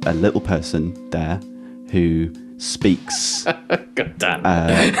little person there who speaks. God damn.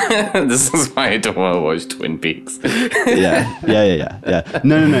 This is why I don't want to watch Twin Peaks. Yeah.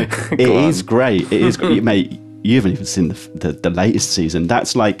 No. It is great. It is great, mate. You haven't even seen the latest season.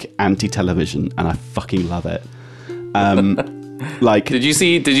 That's like anti-television, and I fucking love it. Did you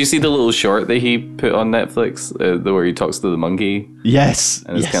see the little short that he put on Netflix, where he talks to the monkey? Yes,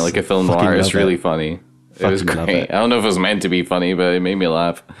 and it's kind of like a film noir. It's really funny. It was great. I don't know if it was meant to be funny, but it made me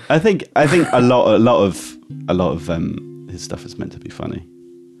laugh. I think a lot of his stuff is meant to be funny.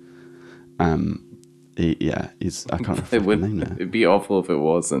 I can't remember the name now. It'd be awful if it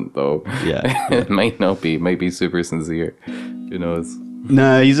wasn't, though. Yeah. It might not be. It might be super sincere. Who knows?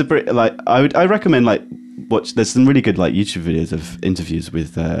 No, he's I recommend watch. There's some really good YouTube videos of interviews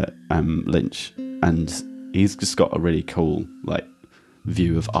with Lynch, and he's just got a really cool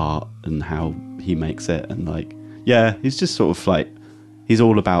view of art and how he makes it, and he's just sort of he's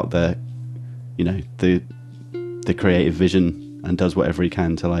all about the creative vision and does whatever he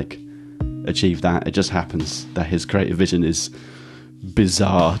can to achieve that. It just happens that his creative vision is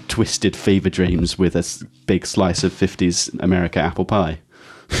bizarre, twisted fever dreams with a big slice of 50s America apple pie.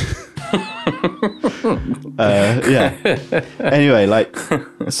 Yeah. Anyway, like,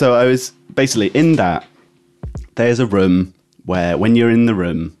 so I was basically in that. There's a room where, when you're in the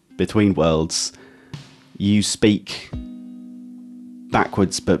room between worlds, you speak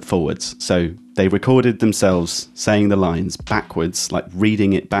backwards but forwards. So they recorded themselves saying the lines backwards, like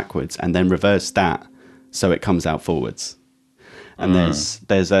reading it backwards, and then reverse that so it comes out forwards. And there's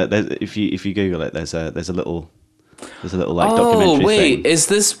if you Google it, there's a little like documentary. Oh wait, thing. is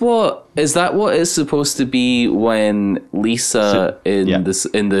that what it's supposed to be when Lisa in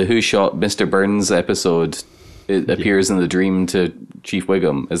the Who Shot Mr. Burns episode appears in the dream to Chief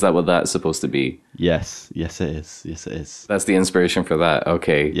Wiggum? Is that what that's supposed to be? Yes it is. That's the inspiration for that.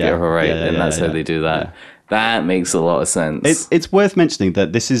 Okay, yeah, all right, and that's how they do that. Yeah. That makes a lot of sense. It's worth mentioning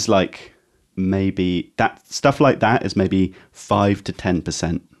that this is like, maybe that stuff like that is maybe 5 to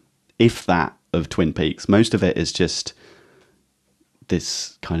 10%, if that, of Twin Peaks. Most of it is just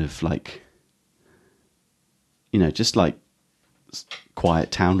this kind of like, just like quiet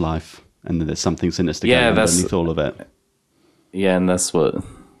town life, and then there's something sinister going on underneath all of it. Yeah, and that's what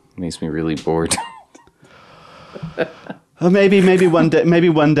makes me really bored. Or maybe one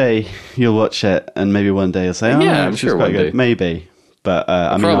day you'll watch it, and maybe one day you'll say, yeah, I'm sure quite one good. Maybe, but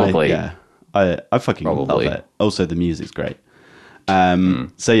I fucking love it. Also, the music's great.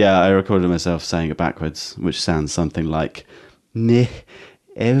 So yeah, I recorded myself saying it backwards, which sounds something like wait,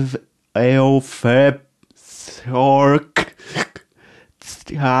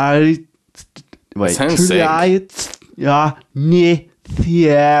 sounds sick.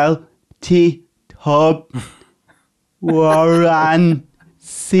 Warren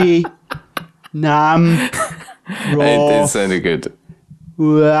C Nam. It sounded good.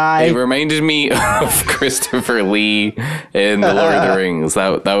 Right. It reminded me of Christopher Lee in The Lord of the Rings.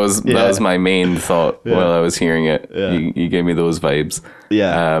 That was my main thought while I was hearing it. Yeah. You gave me those vibes.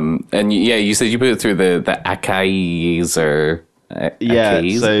 Yeah. And you said you put it through the Acaizer.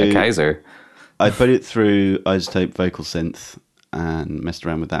 Acaizer. I put it through Isotope Vocal Synth and messed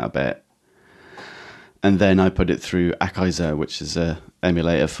around with that a bit. And then I put it through Acaizer, which is a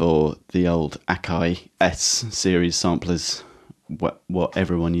emulator for the old Akai S series samplers. What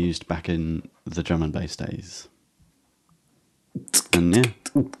everyone used back in the drum and bass days. And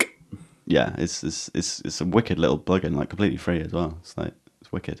it's a wicked little plugin, like completely free as well. It's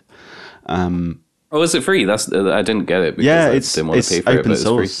wicked. Oh, is it free? I didn't get it because I didn't want to pay for open it.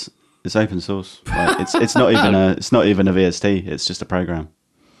 Source. It's open source. Like, it's not even a VST. It's just a program.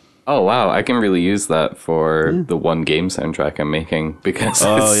 Oh wow, I can really use that for the one game soundtrack I'm making, because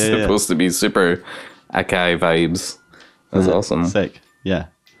it's supposed to be super Akai vibes. That's awesome. Sick. Yeah.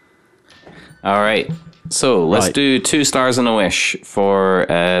 All right. So let's do 2 stars and a wish for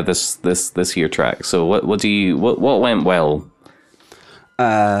this year track. So what went well?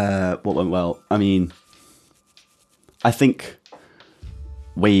 What went well? I mean, I think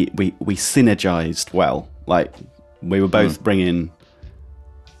we synergized well. Like, we were both bringing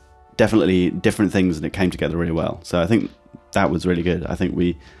definitely different things, and it came together really well. So I think that was really good. I think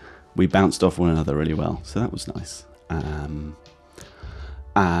we bounced off one another really well. So that was nice.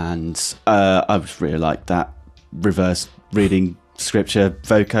 And I just really liked that reverse reading scripture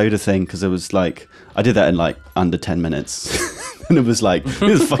vocoder thing, because it was like, I did that in like under 10 minutes. And it was like,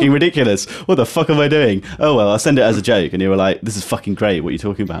 this is fucking ridiculous. What the fuck am I doing? Oh, well, I'll send it as a joke. And you were like, this is fucking great. What are you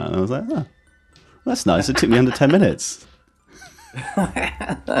talking about? And I was like, oh, that's nice. It took me under 10 minutes.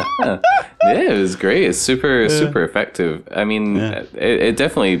 Yeah, it was great. It's super effective. I mean, it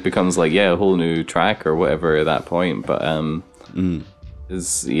definitely becomes like a whole new track or whatever at that point. But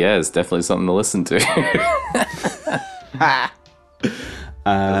it's definitely something to listen to.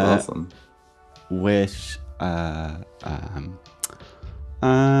 That's awesome. Wish I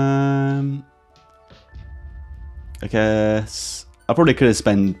guess I probably could have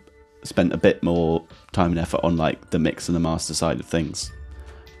spent a bit more time and effort on like the mix and the master side of things.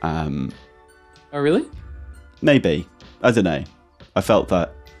 Oh really? Maybe. I don't know. I felt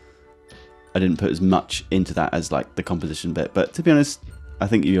that I didn't put as much into that as like the composition bit, but to be honest, I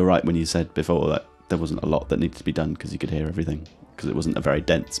think you were right when you said before that there wasn't a lot that needed to be done because you could hear everything, because it wasn't a very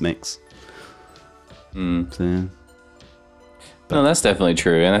dense mix. So, yeah. No, that's definitely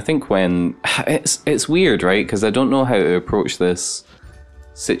true. And I think when it's weird, right? Because I don't know how to approach this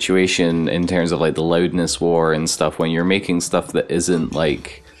situation in terms of like the loudness war and stuff when you're making stuff that isn't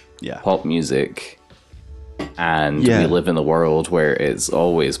like pop music, and we live in a world where it's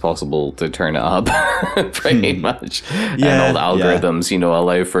always possible to turn it up pretty much, and all the algorithms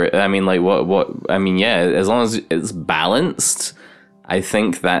allow for it. I mean, like what I mean, as long as it's balanced, I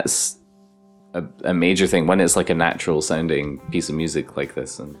think that's a major thing when it's like a natural sounding piece of music like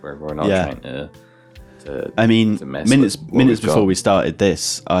this, and we're not trying to I mean, to mess minutes with what we've before got. we started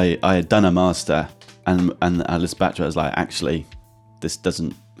this, I had done a master, and I listened back to it. I was like, actually, this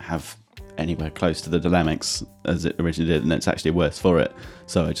doesn't have anywhere close to the dynamics as it originally did, and it's actually worse for it.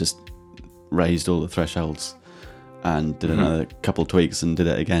 So I just raised all the thresholds and did another couple tweaks and did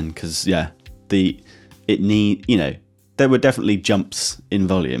it again, because there were definitely jumps in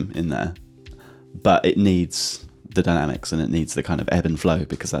volume in there, but it needs the dynamics and it needs the kind of ebb and flow,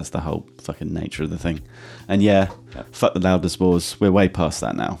 because that's the whole fucking nature of the thing. And fuck the loudness wars, we're way past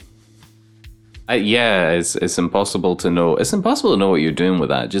that now. It's impossible to know. It's impossible to know what you're doing with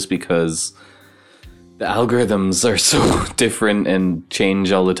that, just because the algorithms are so different and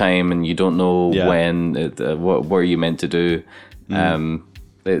change all the time, and you don't know when what are you meant to do.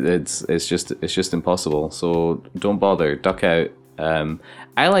 It's just impossible. So don't bother. Duck out.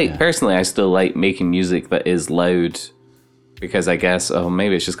 Personally, I still like making music that is loud, because I guess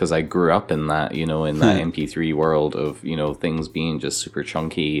maybe it's just because I grew up in that, in that MP3 world of things being just super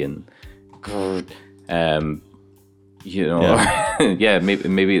chunky and maybe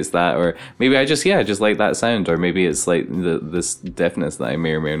it's that, or maybe I just like that sound, or maybe it's like this deafness that I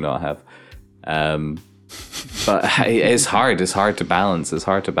may or may not have. But it's hard to balance.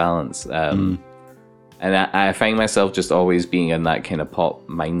 And I find myself just always being in that kind of pop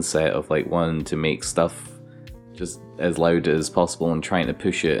mindset of like wanting to make stuff just as loud as possible and trying to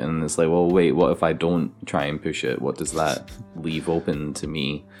push it. And it's like, well, wait, what if I don't try and push it? What does that leave open to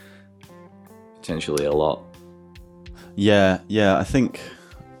me? Potentially a lot. Yeah, I think.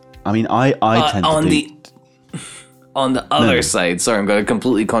 I mean, I tend to on the other side. Sorry, I'm going to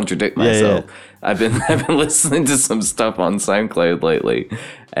completely contradict myself. Yeah. I've been listening to some stuff on SoundCloud lately.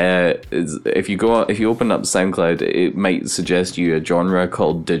 If you open up SoundCloud, it might suggest you a genre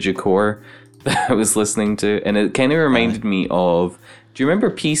called digicore that I was listening to, and it kind of reminded me of. Do you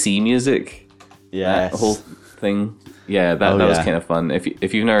remember PC music? Yeah, that whole thing. Yeah, that was kind of fun.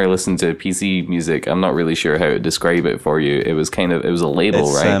 If you've never listened to PC music, I'm not really sure how to describe it for you. It was a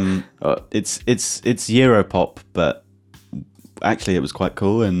label, right? It's Europop, but actually it was quite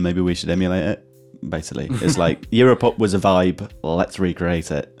cool, and maybe we should emulate it. Basically, it's like Europop was a vibe. Let's recreate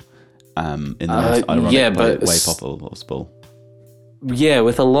it in the most ironic way possible. Yeah,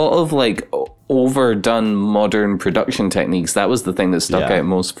 with a lot of like overdone modern production techniques. That was the thing that stuck out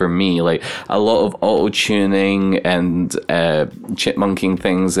most for me. Like a lot of auto tuning and chipmunking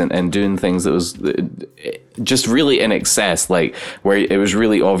things and doing things that was just really in excess, like where it was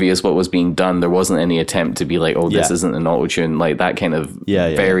really obvious what was being done. There wasn't any attempt to be like, oh, this isn't an auto tune, like that kind of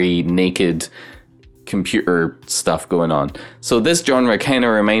very naked computer stuff going on. So this genre kind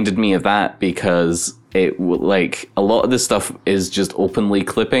of reminded me of that, because it like a lot of this stuff is just openly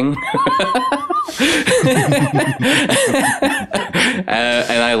clipping.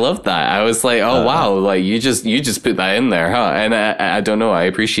 And I loved that. I was like, oh wow, like you just put that in there, huh? And I don't know, I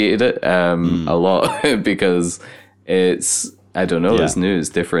appreciated it a lot, because it's, I don't know, it's new, it's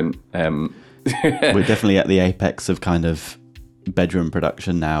different. We're definitely at the apex of kind of bedroom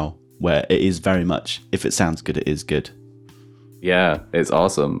production now, where it is very much, if it sounds good, it is good. Yeah, it's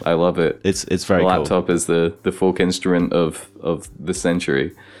awesome. I love it. It's very cool. The laptop is the folk instrument of the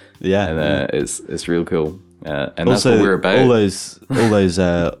century. Yeah, and it's real cool. And also, that's what we're about. All those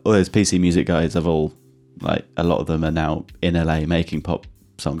PC music guys have all, like, a lot of them are now in LA making pop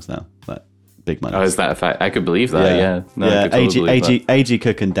songs now, like big money. Oh, is that a fact? I could believe that. Yeah. No, yeah. I could totally believe that. AG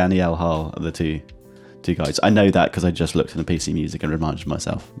Cook and Danielle Hall are the two guys. I know that because I just looked in the PC music and reminded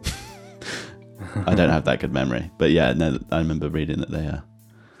myself. I don't have that good memory, but yeah, no, I remember reading that they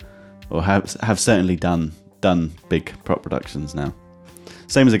or have certainly done big prop productions now.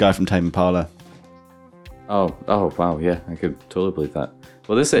 Same as a guy from Tame Impala. Oh wow, yeah, I could totally believe that.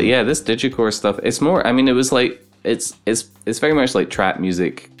 Well, this digicore stuff, it's more. I mean, it was like it's very much like trap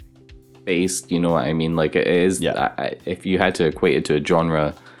music based. You know what I mean? Like it is. Yeah. If you had to equate it to a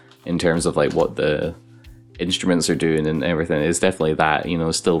genre in terms of like what the instruments are doing and everything, it's definitely that,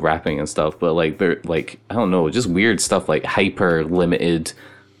 still rapping and stuff, but like they're like, I don't know, just weird stuff like hyper limited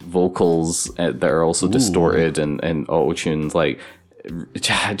vocals that are also distorted and auto-tuned, like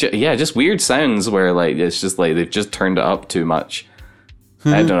just weird sounds where like it's just like they've just turned it up too much.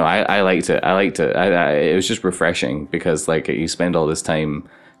 I don't know, I liked it. It was just refreshing, because like you spend all this time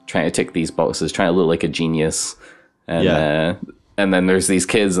trying to tick these boxes, trying to look like a genius, and and then there's these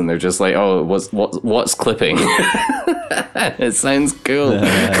kids, and they're just like, "Oh, what's clipping?" It sounds cool.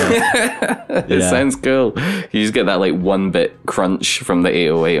 It sounds cool. You just get that like 1-bit crunch from the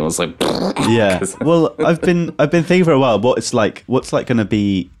 808, and it's like, yeah. Well, I've been thinking for a while what's like going to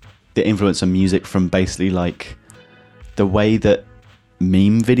be the influence on music from basically like the way that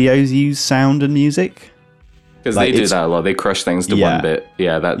meme videos use sound and music. Because like, they do that a lot. They crush things to 1 bit.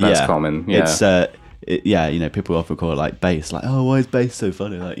 Yeah, that's common. Yeah. It's people often call it like bass. Like, oh, why is bass so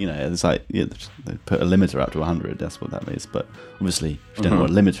funny? Like, it's like they put a limiter up to 100. That's what that is. But obviously, if you don't know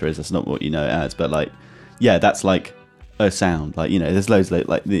what a limiter is, that's not what you know it as. But like, yeah, that's like a sound. Like, there's loads like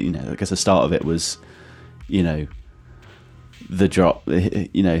I guess the start of it was, the drop.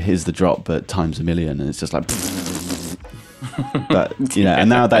 Here's the drop, but times a million, and it's just like. But and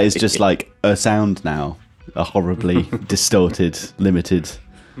now that is just like a sound now. A horribly distorted, limited,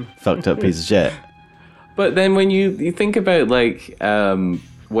 fucked up piece of shit. But then when you think about like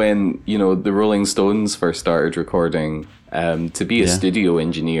when the Rolling Stones first started recording, to be a studio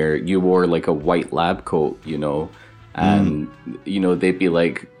engineer, you wore like a white lab coat, and they'd be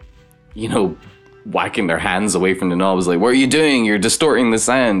like, whacking their hands away from the knobs, like, what are you doing? You're distorting the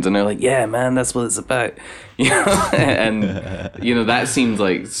sound. And they're like, yeah, man, that's what it's about. And that seemed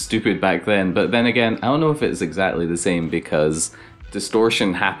like stupid back then. But then again, I don't know if it's exactly the same, because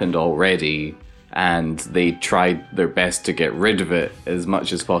distortion happened already, and they tried their best to get rid of it as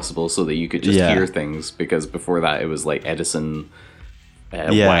much as possible so that you could just hear things, because before that it was like Edison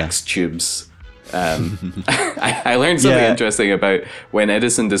wax tubes. I learned something interesting about when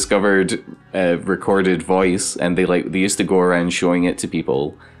Edison discovered recorded voice, and they used to go around showing it to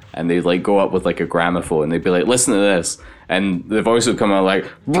people, and they'd like go up with like a gramophone, and they'd be like, listen to this, and the voice would come out like,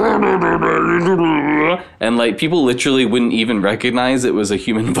 and like people literally wouldn't even recognize it was a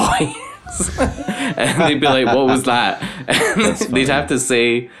human voice. And they'd be like, what was that? And they'd have to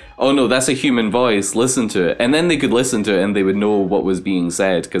say, oh no, that's a human voice, listen to it. And then they could listen to it and they would know what was being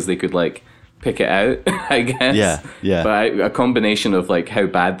said, because they could like pick it out, I guess. Yeah. But a combination of like how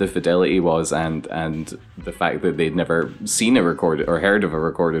bad the fidelity was and the fact that they'd never seen a recorded or heard of a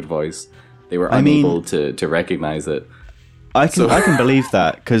recorded voice, they were unable to recognize it. I can believe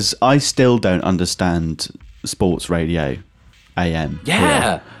that, because I still don't understand sports radio AM.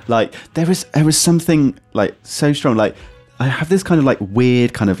 Yeah. Like there was something like so strong. Like I have this kind of like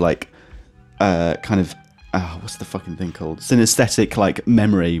weird kind of like what's the fucking thing called? Synesthetic like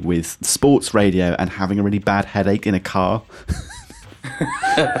memory with sports radio and having a really bad headache in a car.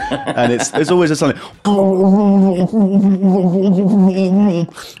 And it's always just something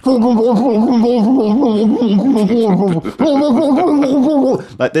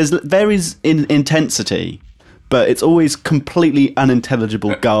like there is intensity, but it's always completely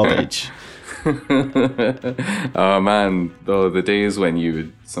unintelligible garbage. Oh man, the days when you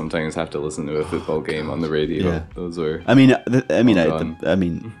would sometimes have to listen to a football game on the radio, those were.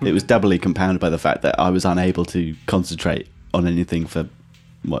 It was doubly compounded by the fact that I was unable to concentrate on anything for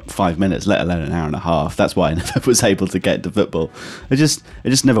 5 minutes, let alone an hour and a half. That's why I never was able to get to football. It just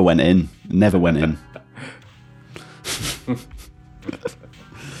never went in. Never went in.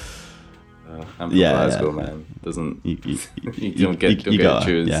 I'm from Glasgow, man. Doesn't you don't get to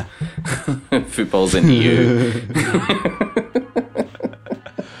choose? Yeah. Football's in you.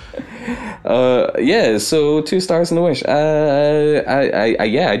 So 2 stars and a wish.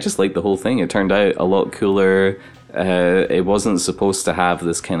 I just liked the whole thing. It turned out a lot cooler. It wasn't supposed to have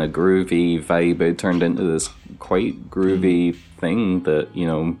this kind of groovy vibe. It turned into this quite groovy thing that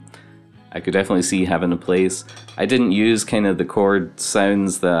I could definitely see having a place. I didn't use kind of the chord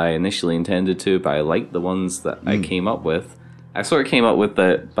sounds that I initially intended to, but I liked the ones that I came up with. I sort of came up with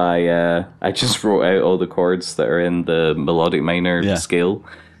that by, I just wrote out all the chords that are in the melodic minor scale.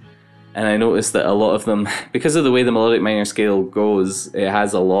 And I noticed that a lot of them, because of the way the melodic minor scale goes, it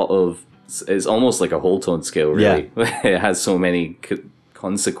has a lot of, it's almost like a whole tone scale, really. Yeah. It has so many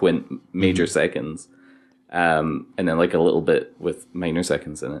consequent major seconds. And then like a little bit with minor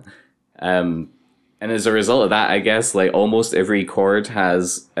seconds in it. And as a result of that, I guess like almost every chord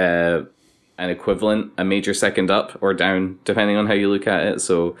has an equivalent, a major second up or down, depending on how you look at it.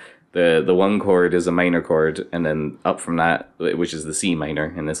 So the one chord is a minor chord, and then up from that, which is the C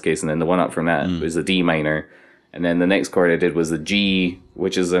minor in this case, and then the one up from that was the D minor, and then the next chord I did was the G,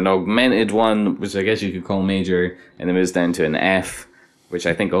 which is an augmented one, which I guess you could call major, and then it was down to an F, which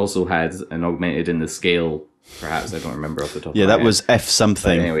I think also had an augmented in the scale. Perhaps, I don't remember off the top of my head. Yeah, that was F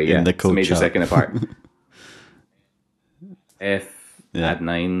something in the chord major chart. second apart. F add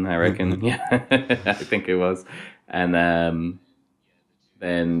 9, I reckon. Yeah, I think it was. And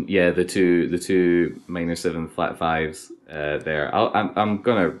then yeah, the two minor 7 flat 5s there. I'm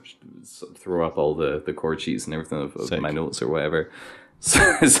gonna throw up all the chord sheets and everything of my notes or whatever, so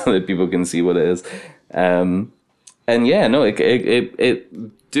that people can see what it is. And yeah, no,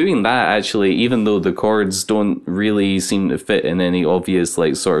 it doing that actually, even though the chords don't really seem to fit in any obvious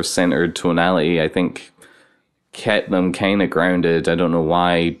like sort of centered tonality, I think kept them kind of grounded. I don't know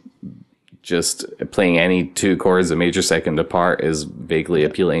why. Just playing any two chords a major second apart is vaguely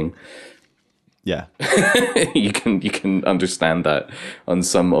appealing. Yeah. you can understand that on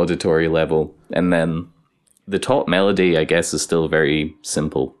some auditory level. And then the top melody, I guess, is still very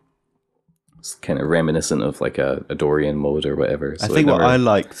simple. It's kind of reminiscent of like a Dorian mode or whatever. So I think what I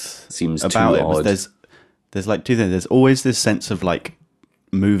liked seems about it odd. was there's like two things. There's always this sense of like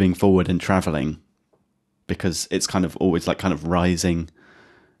moving forward and traveling, because it's kind of always like kind of rising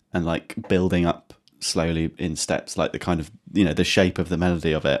and like building up slowly in steps, like the kind of, you know, the shape of the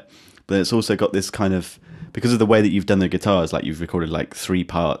melody of it. But it's also got this kind of, because of the way that you've done the guitars, like you've recorded like 3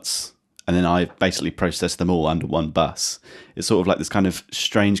 parts and then I basically processed them all under one bus. It's sort of like this kind of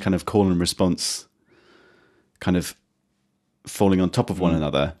strange kind of call and response kind of falling on top of one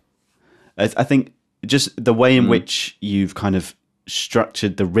another. I think just the way in which you've kind of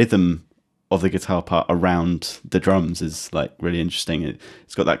structured the rhythm of the guitar part around the drums is like really interesting.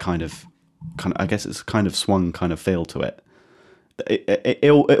 It's got that kind of I guess it's kind of swung kind of feel to it.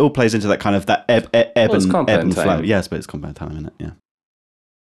 It all plays into that kind of that ebb and flow. Yes, but it's compound time, isn't it? Yeah.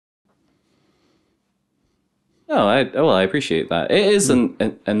 No, I appreciate that. It is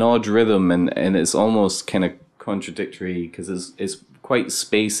an odd rhythm, and it's almost kind of contradictory because it's quite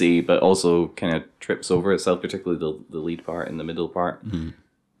spacey, but also kind of trips over itself, particularly the lead part and the middle part.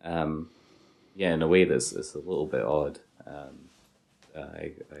 Yeah, in a way, this is a little bit odd.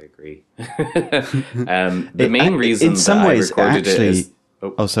 I agree. The main reason in some that ways, I recorded actually, it is...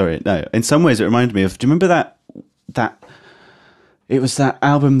 Oh, sorry. No, in some ways it reminded me of... Do you remember that it was that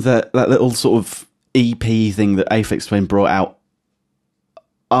album, that little sort of EP thing that Aphex Twin brought out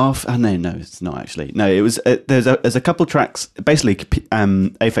after... Oh, no, it's not actually. No, it was... There's a couple tracks, basically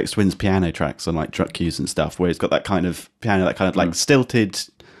Aphex Twin's piano tracks on like Truck Cues and stuff, where it's got that kind of piano, that kind of like stilted,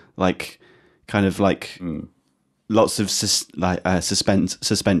 like... kind of like lots of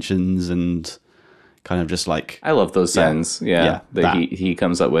suspensions and kind of just like... I love those sounds, that he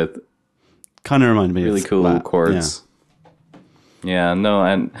comes up with. Kind of reminded me really of cool that. chords. Yeah, no,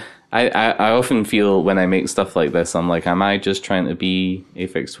 and I often feel when I make stuff like this, I'm like, am I just trying to be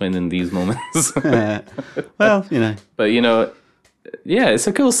Aphex Twin in these moments? Well, you know. But, you know, yeah, it's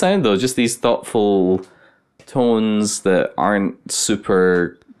a cool sound though, just these thoughtful tones that aren't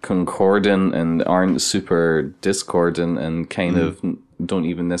super concordant and aren't super discordant and kind of don't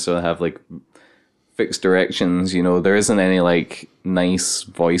even necessarily have like fixed directions. You know, there isn't any like nice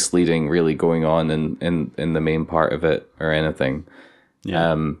voice leading really going on in the main part of it or anything.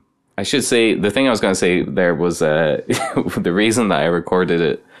 I should say the thing I was going to say there was the reason that I recorded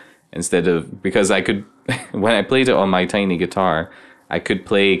it instead of, because I could when I played it on my tiny guitar, I could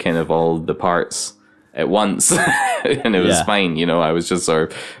play kind of all the parts at once and it was fine, you know. I was just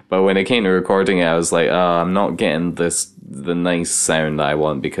sort of, but when it came to recording it, I was like, I'm not getting the nice sound that I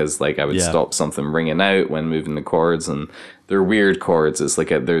want, because like I would stop something ringing out when moving the chords, and they're weird chords. It's like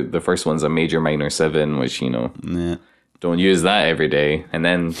the first one's a major minor 7, which, you know, don't use that every day, and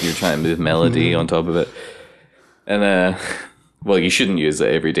then you're trying to move melody on top of it, and well, you shouldn't use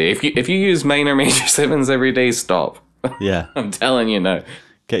it every day. If you use minor major 7s every day, stop. I'm telling you now.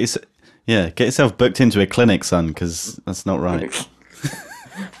 Get yourself booked into a clinic, son, because that's not right.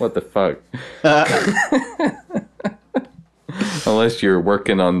 What the fuck? Unless you're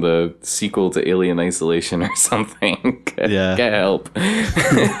working on the sequel to Alien Isolation or something. Get help.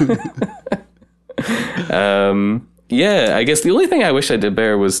 I guess the only thing I wish I did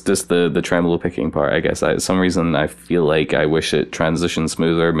better was just the tremolo picking part. I guess some reason I feel like I wish it transitioned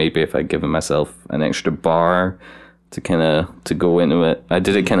smoother. Maybe if I'd given myself an extra bar to go into it. I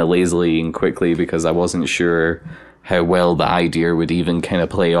did it kind of lazily and quickly because I wasn't sure how well the idea would even kind of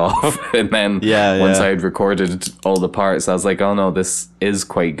play off. And then once I had recorded all the parts, I was like, oh no, this is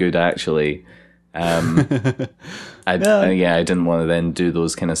quite good actually. I didn't want to then do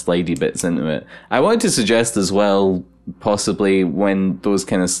those kind of slidey bits into it. I wanted to suggest as well, possibly when those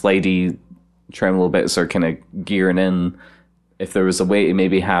kind of slidey tremolo bits are kind of gearing in, if there was a way to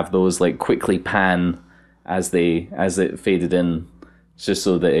maybe have those like quickly pan as it faded in, just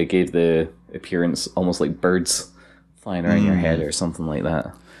so that it gave the appearance almost like birds flying around your head or something like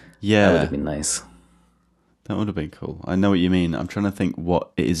that. Yeah, that would have been nice. That would have been cool. I know what you mean. I'm trying to think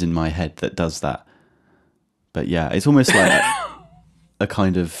what it is in my head that does that. But yeah, it's almost like a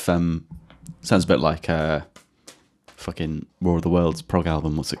kind of sounds a bit like fucking War of the Worlds prog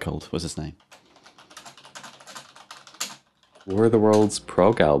album. What's it called? What's its name? War of the Worlds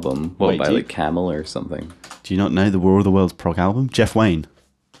prog album. What, Wait, by like Camel or something? Do you not know the War of the Worlds prog album? Jeff Wayne.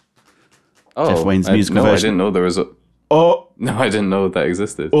 Oh, Jeff Wayne's musical no, version. I didn't know there was a. Oh, No, I didn't know that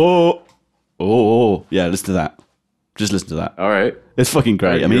existed. oh, yeah. Listen to that. Just listen to that. All right. It's fucking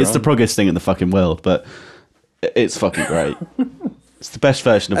great. I mean, it's the proggest thing in the fucking world, but it's fucking great. It's the best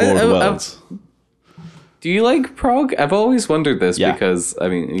version of War of the Worlds. Do you like prog? I've always wondered this Yeah. because, I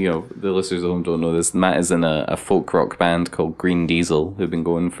mean, you know, the listeners at home don't know this. Matt is in a folk rock band called Green Diesel, who've been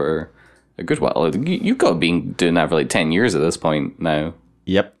going for a good while. You've got to be doing that for like 10 years at this point now.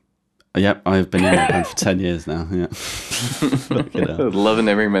 Yep. I've been in that band for 10 years now. Yeah. Fucking hell. Loving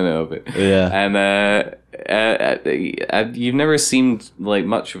every minute of it. Yeah. And you've never seemed like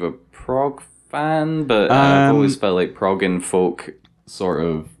much of a prog fan, but I've always felt like prog and folk sort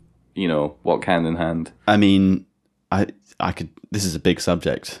of, you know, walk hand in hand. I mean, I could. This is a big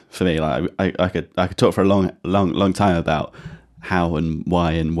subject for me. Like, I could talk for a long time about how and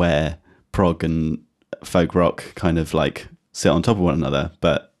why and where prog and folk rock kind of like sit on top of one another.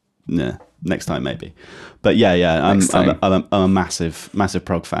 But nah, next time maybe. But yeah, I'm a massive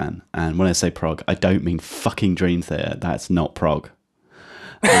prog fan. And when I say prog, I don't mean fucking Dream Theater. That's not prog.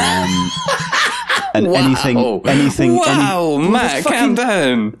 And Wow. anything. Wow, Matt, calm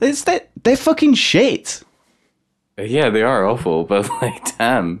down. They're fucking shit. Yeah, they are awful, but like,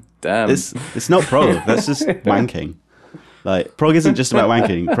 damn. It's not prog. That's just wanking. Like, prog isn't just about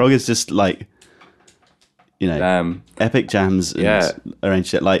wanking. Prog is just like, you know, epic jams and arranged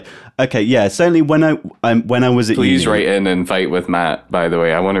shit. Like, okay, yeah, certainly when I was at Please uni, write in and fight with Matt, by the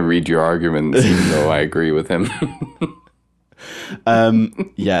way. I want to read your arguments, even though I agree with him.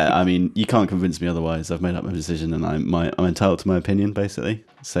 yeah, I mean, you can't convince me otherwise. I've made up my decision, and I'm entitled to my opinion, basically.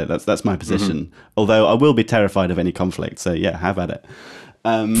 So that's my position. Mm-hmm. Although I will be terrified of any conflict. So yeah, have at it.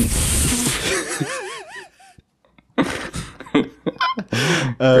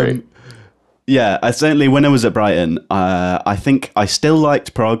 Great. Yeah, I certainly, when I was at Brighton, I think I still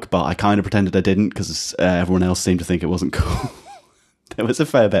liked prog, but I kind of pretended I didn't because everyone else seemed to think it wasn't cool. There was a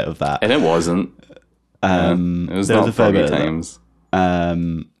fair bit of that, And it wasn't. It was not proggy times.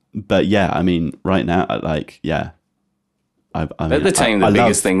 But yeah, I mean, right now, like, yeah. I mean, At the time, the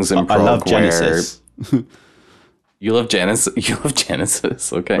biggest things in prog I love Genesis. You love Genesis? You love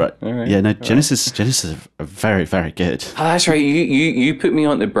Genesis, okay. Right. All right. Yeah, no, Genesis are very, very good. Oh, that's right. You put me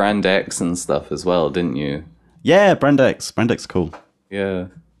onto Brand X and stuff as well, didn't you? Yeah, Brand X cool. Yeah.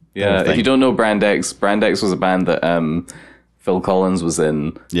 Yeah. If you don't know Brand X was a band that Phil Collins was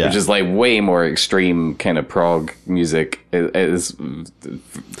in, which is like way more extreme kind of prog music. It is,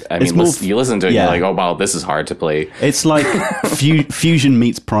 I mean, you listen to it and you're like, oh wow, this is hard to play. It's like Fusion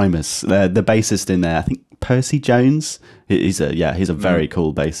meets Primus. The bassist in there, I think Percy Jones. He's a very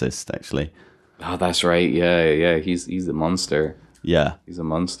cool bassist, actually. Oh, that's right. Yeah. He's a monster. Yeah. He's a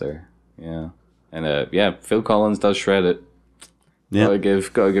monster. Yeah. And Phil Collins does shred it. Yeah. Gotta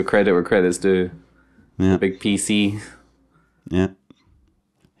give credit where credit's due. Yeah. Big PC. Yeah.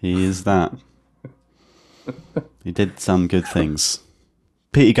 He is that. He did some good things.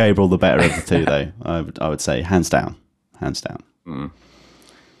 Peter Gabriel, the better of the two, though. I would say, hands down.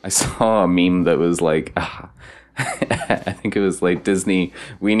 I saw a meme that was like, I think it was like, Disney,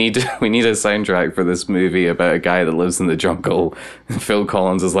 we need a soundtrack for this movie about a guy that lives in the jungle. And Phil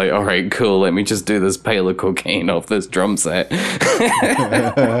Collins is like, all right, cool, let me just do this pile of cocaine off this drum set.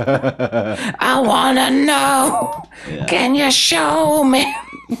 I want to know, can you show me?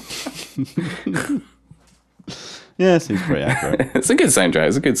 Yeah, seems pretty accurate. It's a good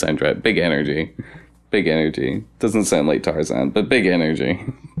soundtrack. Big energy. Doesn't sound like Tarzan, but big energy.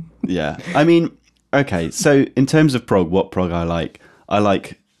 Yeah. I mean, okay, so in terms of prog, what prog I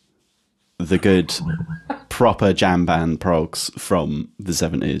like the good proper jam band progs from the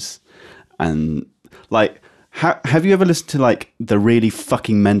 70s. And like, have you ever listened to like the really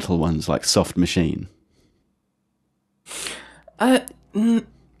fucking mental ones like Soft Machine?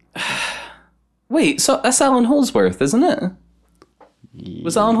 Wait, so that's Alan Holdsworth, isn't it?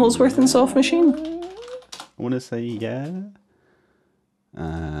 Was Alan Holdsworth in Soft Machine? I want to say yeah.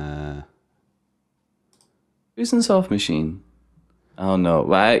 Who's in Soft Machine? Oh no,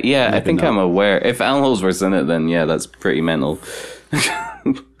 well, I think I'm aware. If Alan Holdsworth's in it, then yeah, that's pretty mental.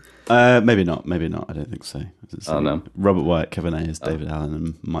 Maybe not. I don't think so. Oh no. Robert Wyatt, Kevin Ayers, David Allen,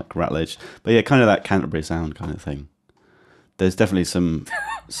 and Mike Ratledge. But yeah, kind of that Canterbury sound kind of thing. There's definitely some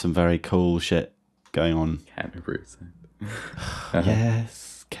very cool shit going on. Canterbury sound.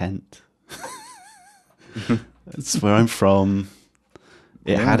 Yes, Kent. That's where I'm from.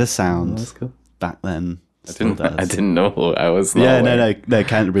 It had a sound That's cool. back then. I Still didn't. I does. didn't know. I was. Not Yeah, aware. no.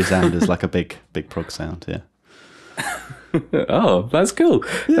 Canterbury sound is like a big prog sound. Yeah. Oh, that's cool.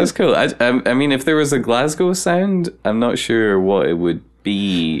 That's cool. I mean, if there was a Glasgow sound, I'm not sure what it would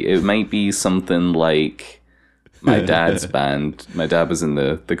be. It might be something like my dad's band. My dad was in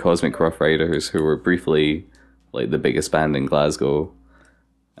the Cosmic Rough Riders, who were briefly like the biggest band in Glasgow.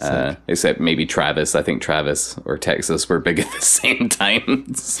 Except maybe Travis. I think Travis or Texas were big at the same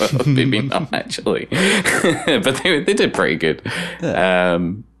time, so maybe not actually. But they did pretty good.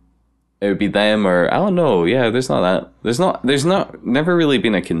 It would be them, or I don't know. Yeah, there's never really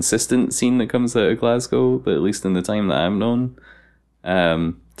been a consistent scene that comes out of Glasgow, but at least in the time that I'm known,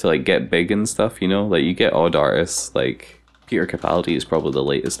 to like get big and stuff, you know, like you get odd artists like Peter Capaldi is probably the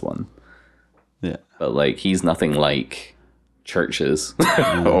latest one, Yeah. but like he's nothing like Churches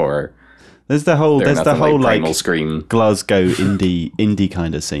or There's the whole Primal like Scream. Glasgow indie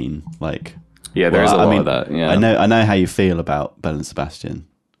kind of scene. Like, Yeah, there's a lot of that. Yeah, I know how you feel about Belle and Sebastian.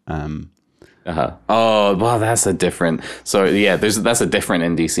 Oh, well, that's a different. So yeah, that's a different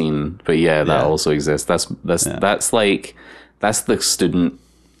indie scene, but yeah, that also exists. That's the student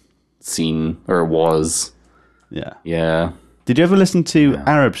scene, or was. Yeah. Yeah. Did you ever listen to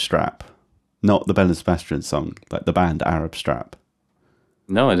Arab Strap? Not the Belle and Sebastian song, like the band Arab Strap.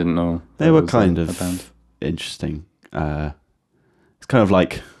 No, I didn't know. They that were was kind a of band. interesting. It's kind of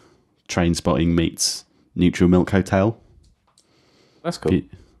like Train Spotting meets Neutral Milk Hotel. That's cool.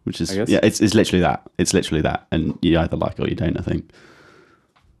 Which is, I guess. yeah, it's literally that. It's literally that. And you either like it or you don't, I think.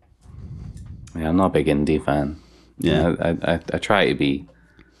 Yeah, I'm not a big indie fan. Yeah. I try to be.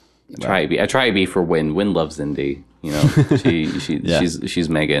 I try to be for Win. Win loves indie. You know, she's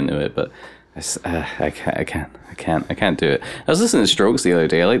mega into it, but I can't do it. I was listening to Strokes the other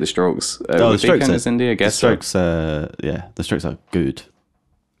day. I like the Strokes. The Strokes count as indie, I guess. The Strokes, the Strokes are good.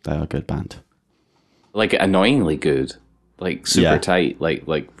 They are a good band. Like annoyingly good, like super tight,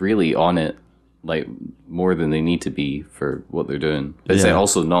 like really on it, like more than they need to be for what they're doing. But it's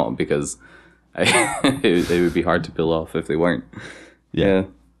also not, because they would be hard to pull off if they weren't. Yeah,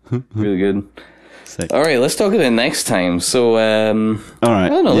 really good. Sick. All right, let's talk about next time. So, all right, I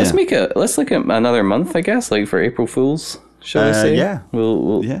don't know. Let's look at another month, I guess, like for April Fools. Shall we say? Yeah.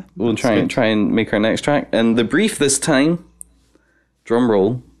 We'll try and make our next track. And the brief this time, drum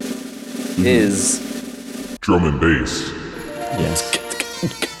roll, is Drum and bass.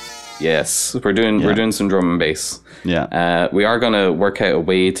 Yes. we're doing some drum and bass. Yeah. We are going to work out a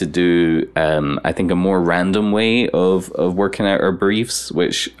way to do, I think, a more random way of working out our briefs,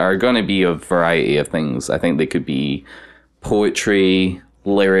 which are going to be a variety of things. I think they could be poetry,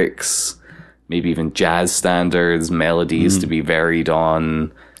 lyrics, maybe even jazz standards, melodies to be varied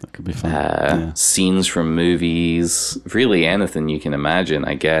on, That could be fun. scenes from movies, really anything you can imagine,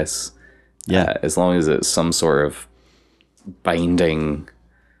 I guess. Yeah. As long as it's some sort of binding.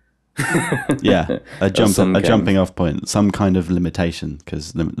 Yeah. some kind. Jumping off point, some kind of limitation,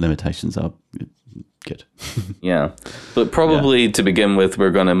 because limitations are good. Yeah, but probably to begin with,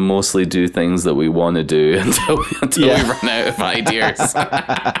 we're going to mostly do things that we want to do until we run out of ideas.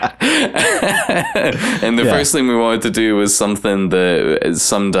 And the first thing we wanted to do was something that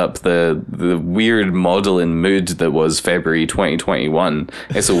summed up the weird model and mood that was February 2021.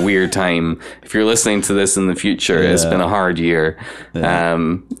 It's a weird time. If you're listening to this in the future, it's been a hard year. But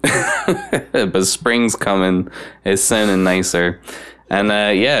spring's coming. It's sounding nicer. And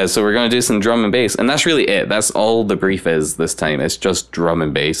so we're going to do some drum and bass. And that's really it. That's all the brief is this time. It's just drum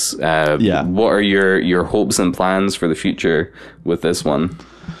and bass. What are your hopes and plans for the future with this one?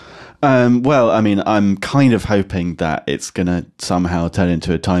 Well, I mean, I'm kind of hoping that it's going to somehow turn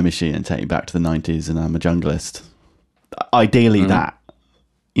into a time machine and take me back to the 90s and I'm a junglist. Ideally that,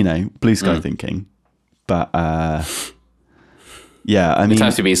 you know, blue sky thinking. But yeah, I mean, it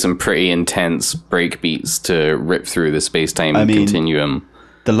has to be some pretty intense break beats to rip through the space-time continuum.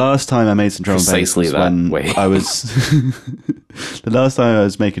 The last time I made some drum and bass Precisely was that when way. I was the last time I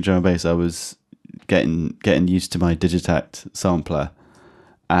was making drum and bass, I was getting used to my Digitakt sampler,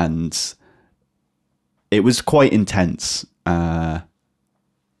 and it was quite intense.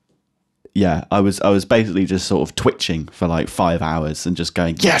 Yeah, I was basically just sort of twitching for like 5 hours and just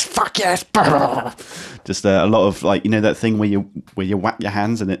going, yes, fuck yes, just a lot of, like, you know, that thing where you whap your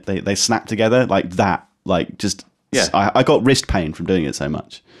hands and they snap together, like that, like just I got wrist pain from doing it so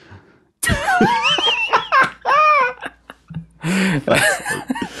much.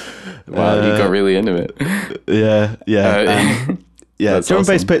 Wow, you got really into it. Yeah. That's Drum and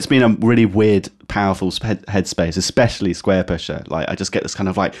bass awesome. puts me in a really weird powerful headspace, especially Square Pusher. Like I just get this kind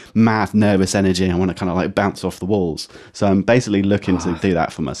of like mad nervous energy. I want to kind of like bounce off the walls. So I'm basically looking to do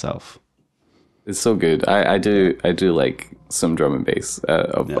that for myself. It's so good. I do like some drum and bass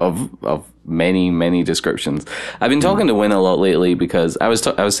of many descriptions. I've been talking to Win a lot lately because I was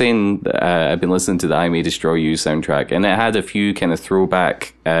saying I've been listening to the I May Destroy You soundtrack, and it had a few kind of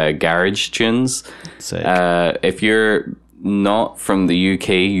throwback garage tunes. Sick. If you're not from the UK,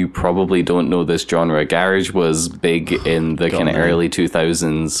 you probably don't know this genre. Garage was big in the kind of early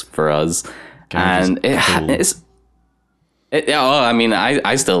 2000s for us, Garage and I mean,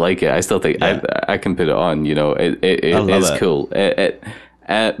 I still like it. I still think I can put it on. You know, it is cool.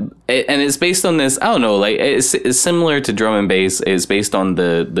 And it's based on this. I don't know. Like it's similar to drum and bass. It's based on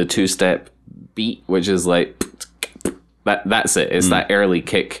the 2-step beat, which is like that's it. It's that early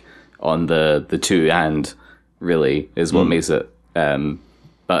kick on the 2 and really is what makes it.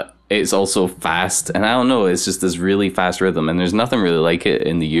 But it's also fast, and I don't know. It's just this really fast rhythm, and there's nothing really like it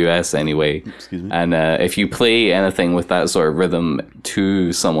in the US anyway. Excuse me. And if you play anything with that sort of rhythm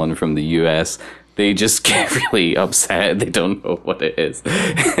to someone from the US, they just get really upset. They don't know what it is.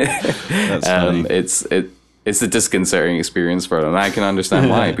 That's funny. It's a disconcerting experience for them. I can understand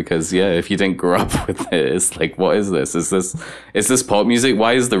why, because if you didn't grow up with it, it's like, what is this? Is this pop music?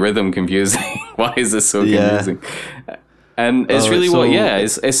 Why is the rhythm confusing? Why is this so confusing? And it's really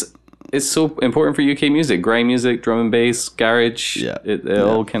it's so important for UK music, grime music, drum and bass, garage. Yeah, it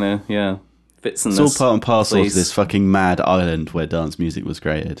all kind of fits in. It's this all part and parcel place. of this fucking mad island where dance music was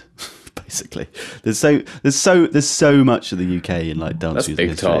created. Basically, there's so much of the UK in like dance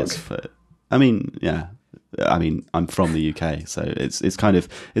music history. I mean, I'm from the UK, so it's kind of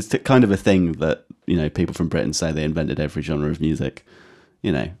a thing that, you know, people from Britain say they invented every genre of music,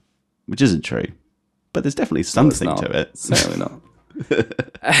 you know, which isn't true, but there's definitely something to it. Certainly not.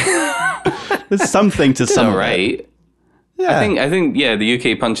 There's something to some. Right. Yeah. I think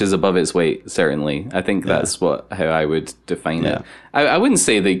the UK punches above its weight, certainly. I think that's how I would define it. I wouldn't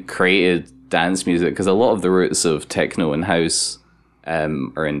say they created dance music, because a lot of the roots of techno and house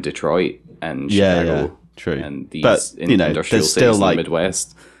are in Detroit and Chicago. True. And these industrial cities in the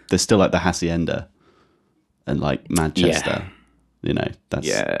Midwest. There's still like the Hacienda and like Manchester. You know,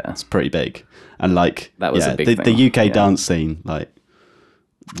 that's pretty big. And like that was a big thing. The UK dance scene, like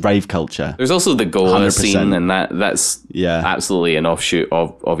rave culture. There's also the Goa 100%. scene, and that's absolutely an offshoot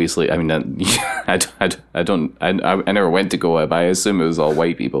of, obviously. I mean, I never went to Goa, but I assume it was all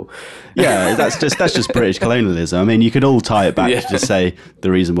white people. Yeah, that's just British colonialism. I mean, you could all tie it back to just say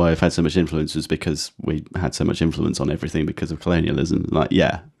the reason why we've had so much influence was because we had so much influence on everything because of colonialism. Like,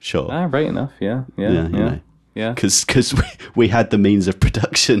 sure. Right enough. Yeah. Yeah, because we had the means of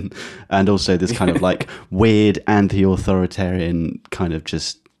production, and also this kind of like weird anti-authoritarian kind of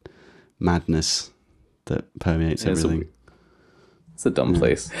just madness that permeates everything. It's a dumb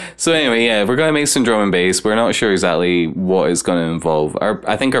place. So anyway, we're going to make some drum and bass. We're not sure exactly what it's going to involve.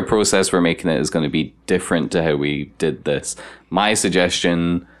 I think our process for making it is going to be different to how we did this. My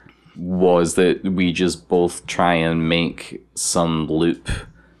suggestion was that we just both try and make some loop,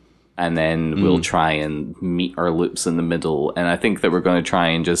 and then we'll try and meet our loops in the middle. And I think that we're going to try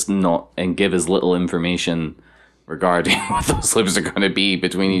and just give as little information regarding what those loops are going to be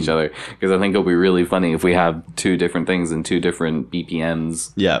between each other, because I think it'll be really funny if we have two different things and two different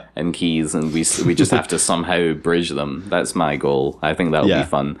BPMs and keys, and we just have to somehow bridge them. That's my goal. I think that'll be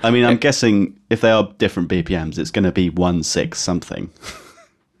fun. I mean, I'm guessing if they are different BPMs, it's going to be 1/6 something.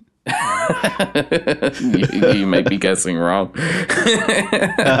 you might be guessing wrong.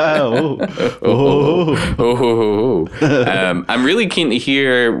 I'm really keen to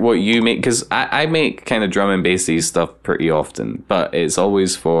hear what you make, because I make kind of drum and bassy stuff pretty often, but it's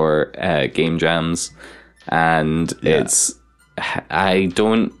always for game jams, and I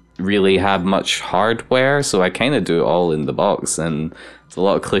don't really have much hardware, so I kind of do it all in the box, and it's a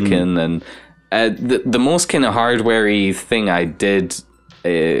lot of clicking. And the most kind of hardware-y thing I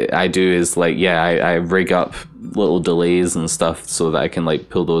do is like, I rig up little delays and stuff so that I can like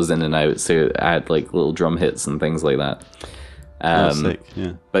pull those in and out, so add like little drum hits and things like that. Sick,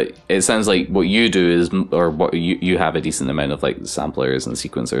 yeah. But it sounds like what you do is, or what you have a decent amount of like samplers and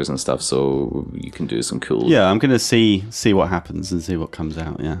sequencers and stuff, so you can do some cool. Yeah, I'm gonna see what happens and see what comes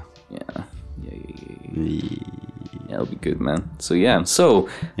out. Yeah. It'll be good, man. So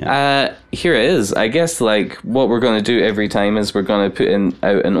here it is. I guess like what we're going to do every time is we're going to put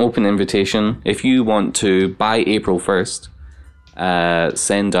out an open invitation. If you want to, by April 1st,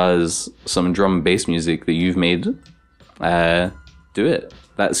 send us some drum and bass music that you've made. Do it.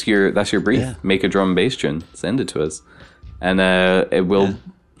 That's your brief. Make a drum and bass tune. Send it to us, and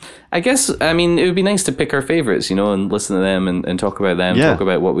I guess, I mean, it would be nice to pick our favorites, you know, and listen to them and talk about them, talk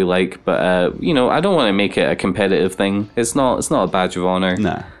about what we like. But, you know, I don't want to make it a competitive thing. It's not a badge of honor.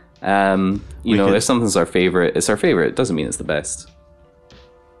 No. You know, if something's our favorite, it's our favorite. It doesn't mean it's the best.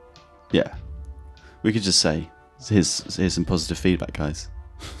 Yeah. We could just say, here's some positive feedback, guys.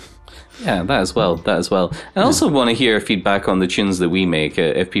 Yeah, that as well. I also want to hear feedback on the tunes that we make.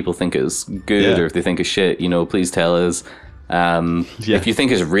 If people think it's good or if they think it's shit, you know, please tell us. If you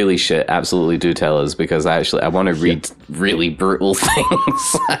think it's really shit, absolutely do tell us, because I want to read really brutal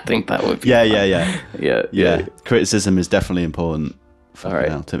things. I think that would be fun. Yeah. Criticism is definitely important. All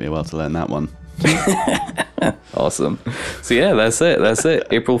right. It took me a while to learn that one. Awesome. So yeah, that's it.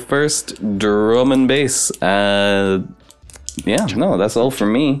 April 1st, drum and bass. That's all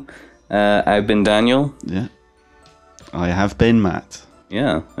from me. I've been Daniel. Yeah. I have been Matt.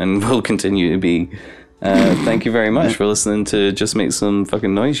 Yeah, and will continue to be. Thank you very much for listening to Just Make Some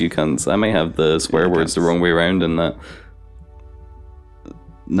Fucking Noise, you cunts. I may have the swear words the wrong way around and that.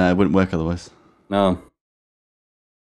 No, it wouldn't work otherwise. No.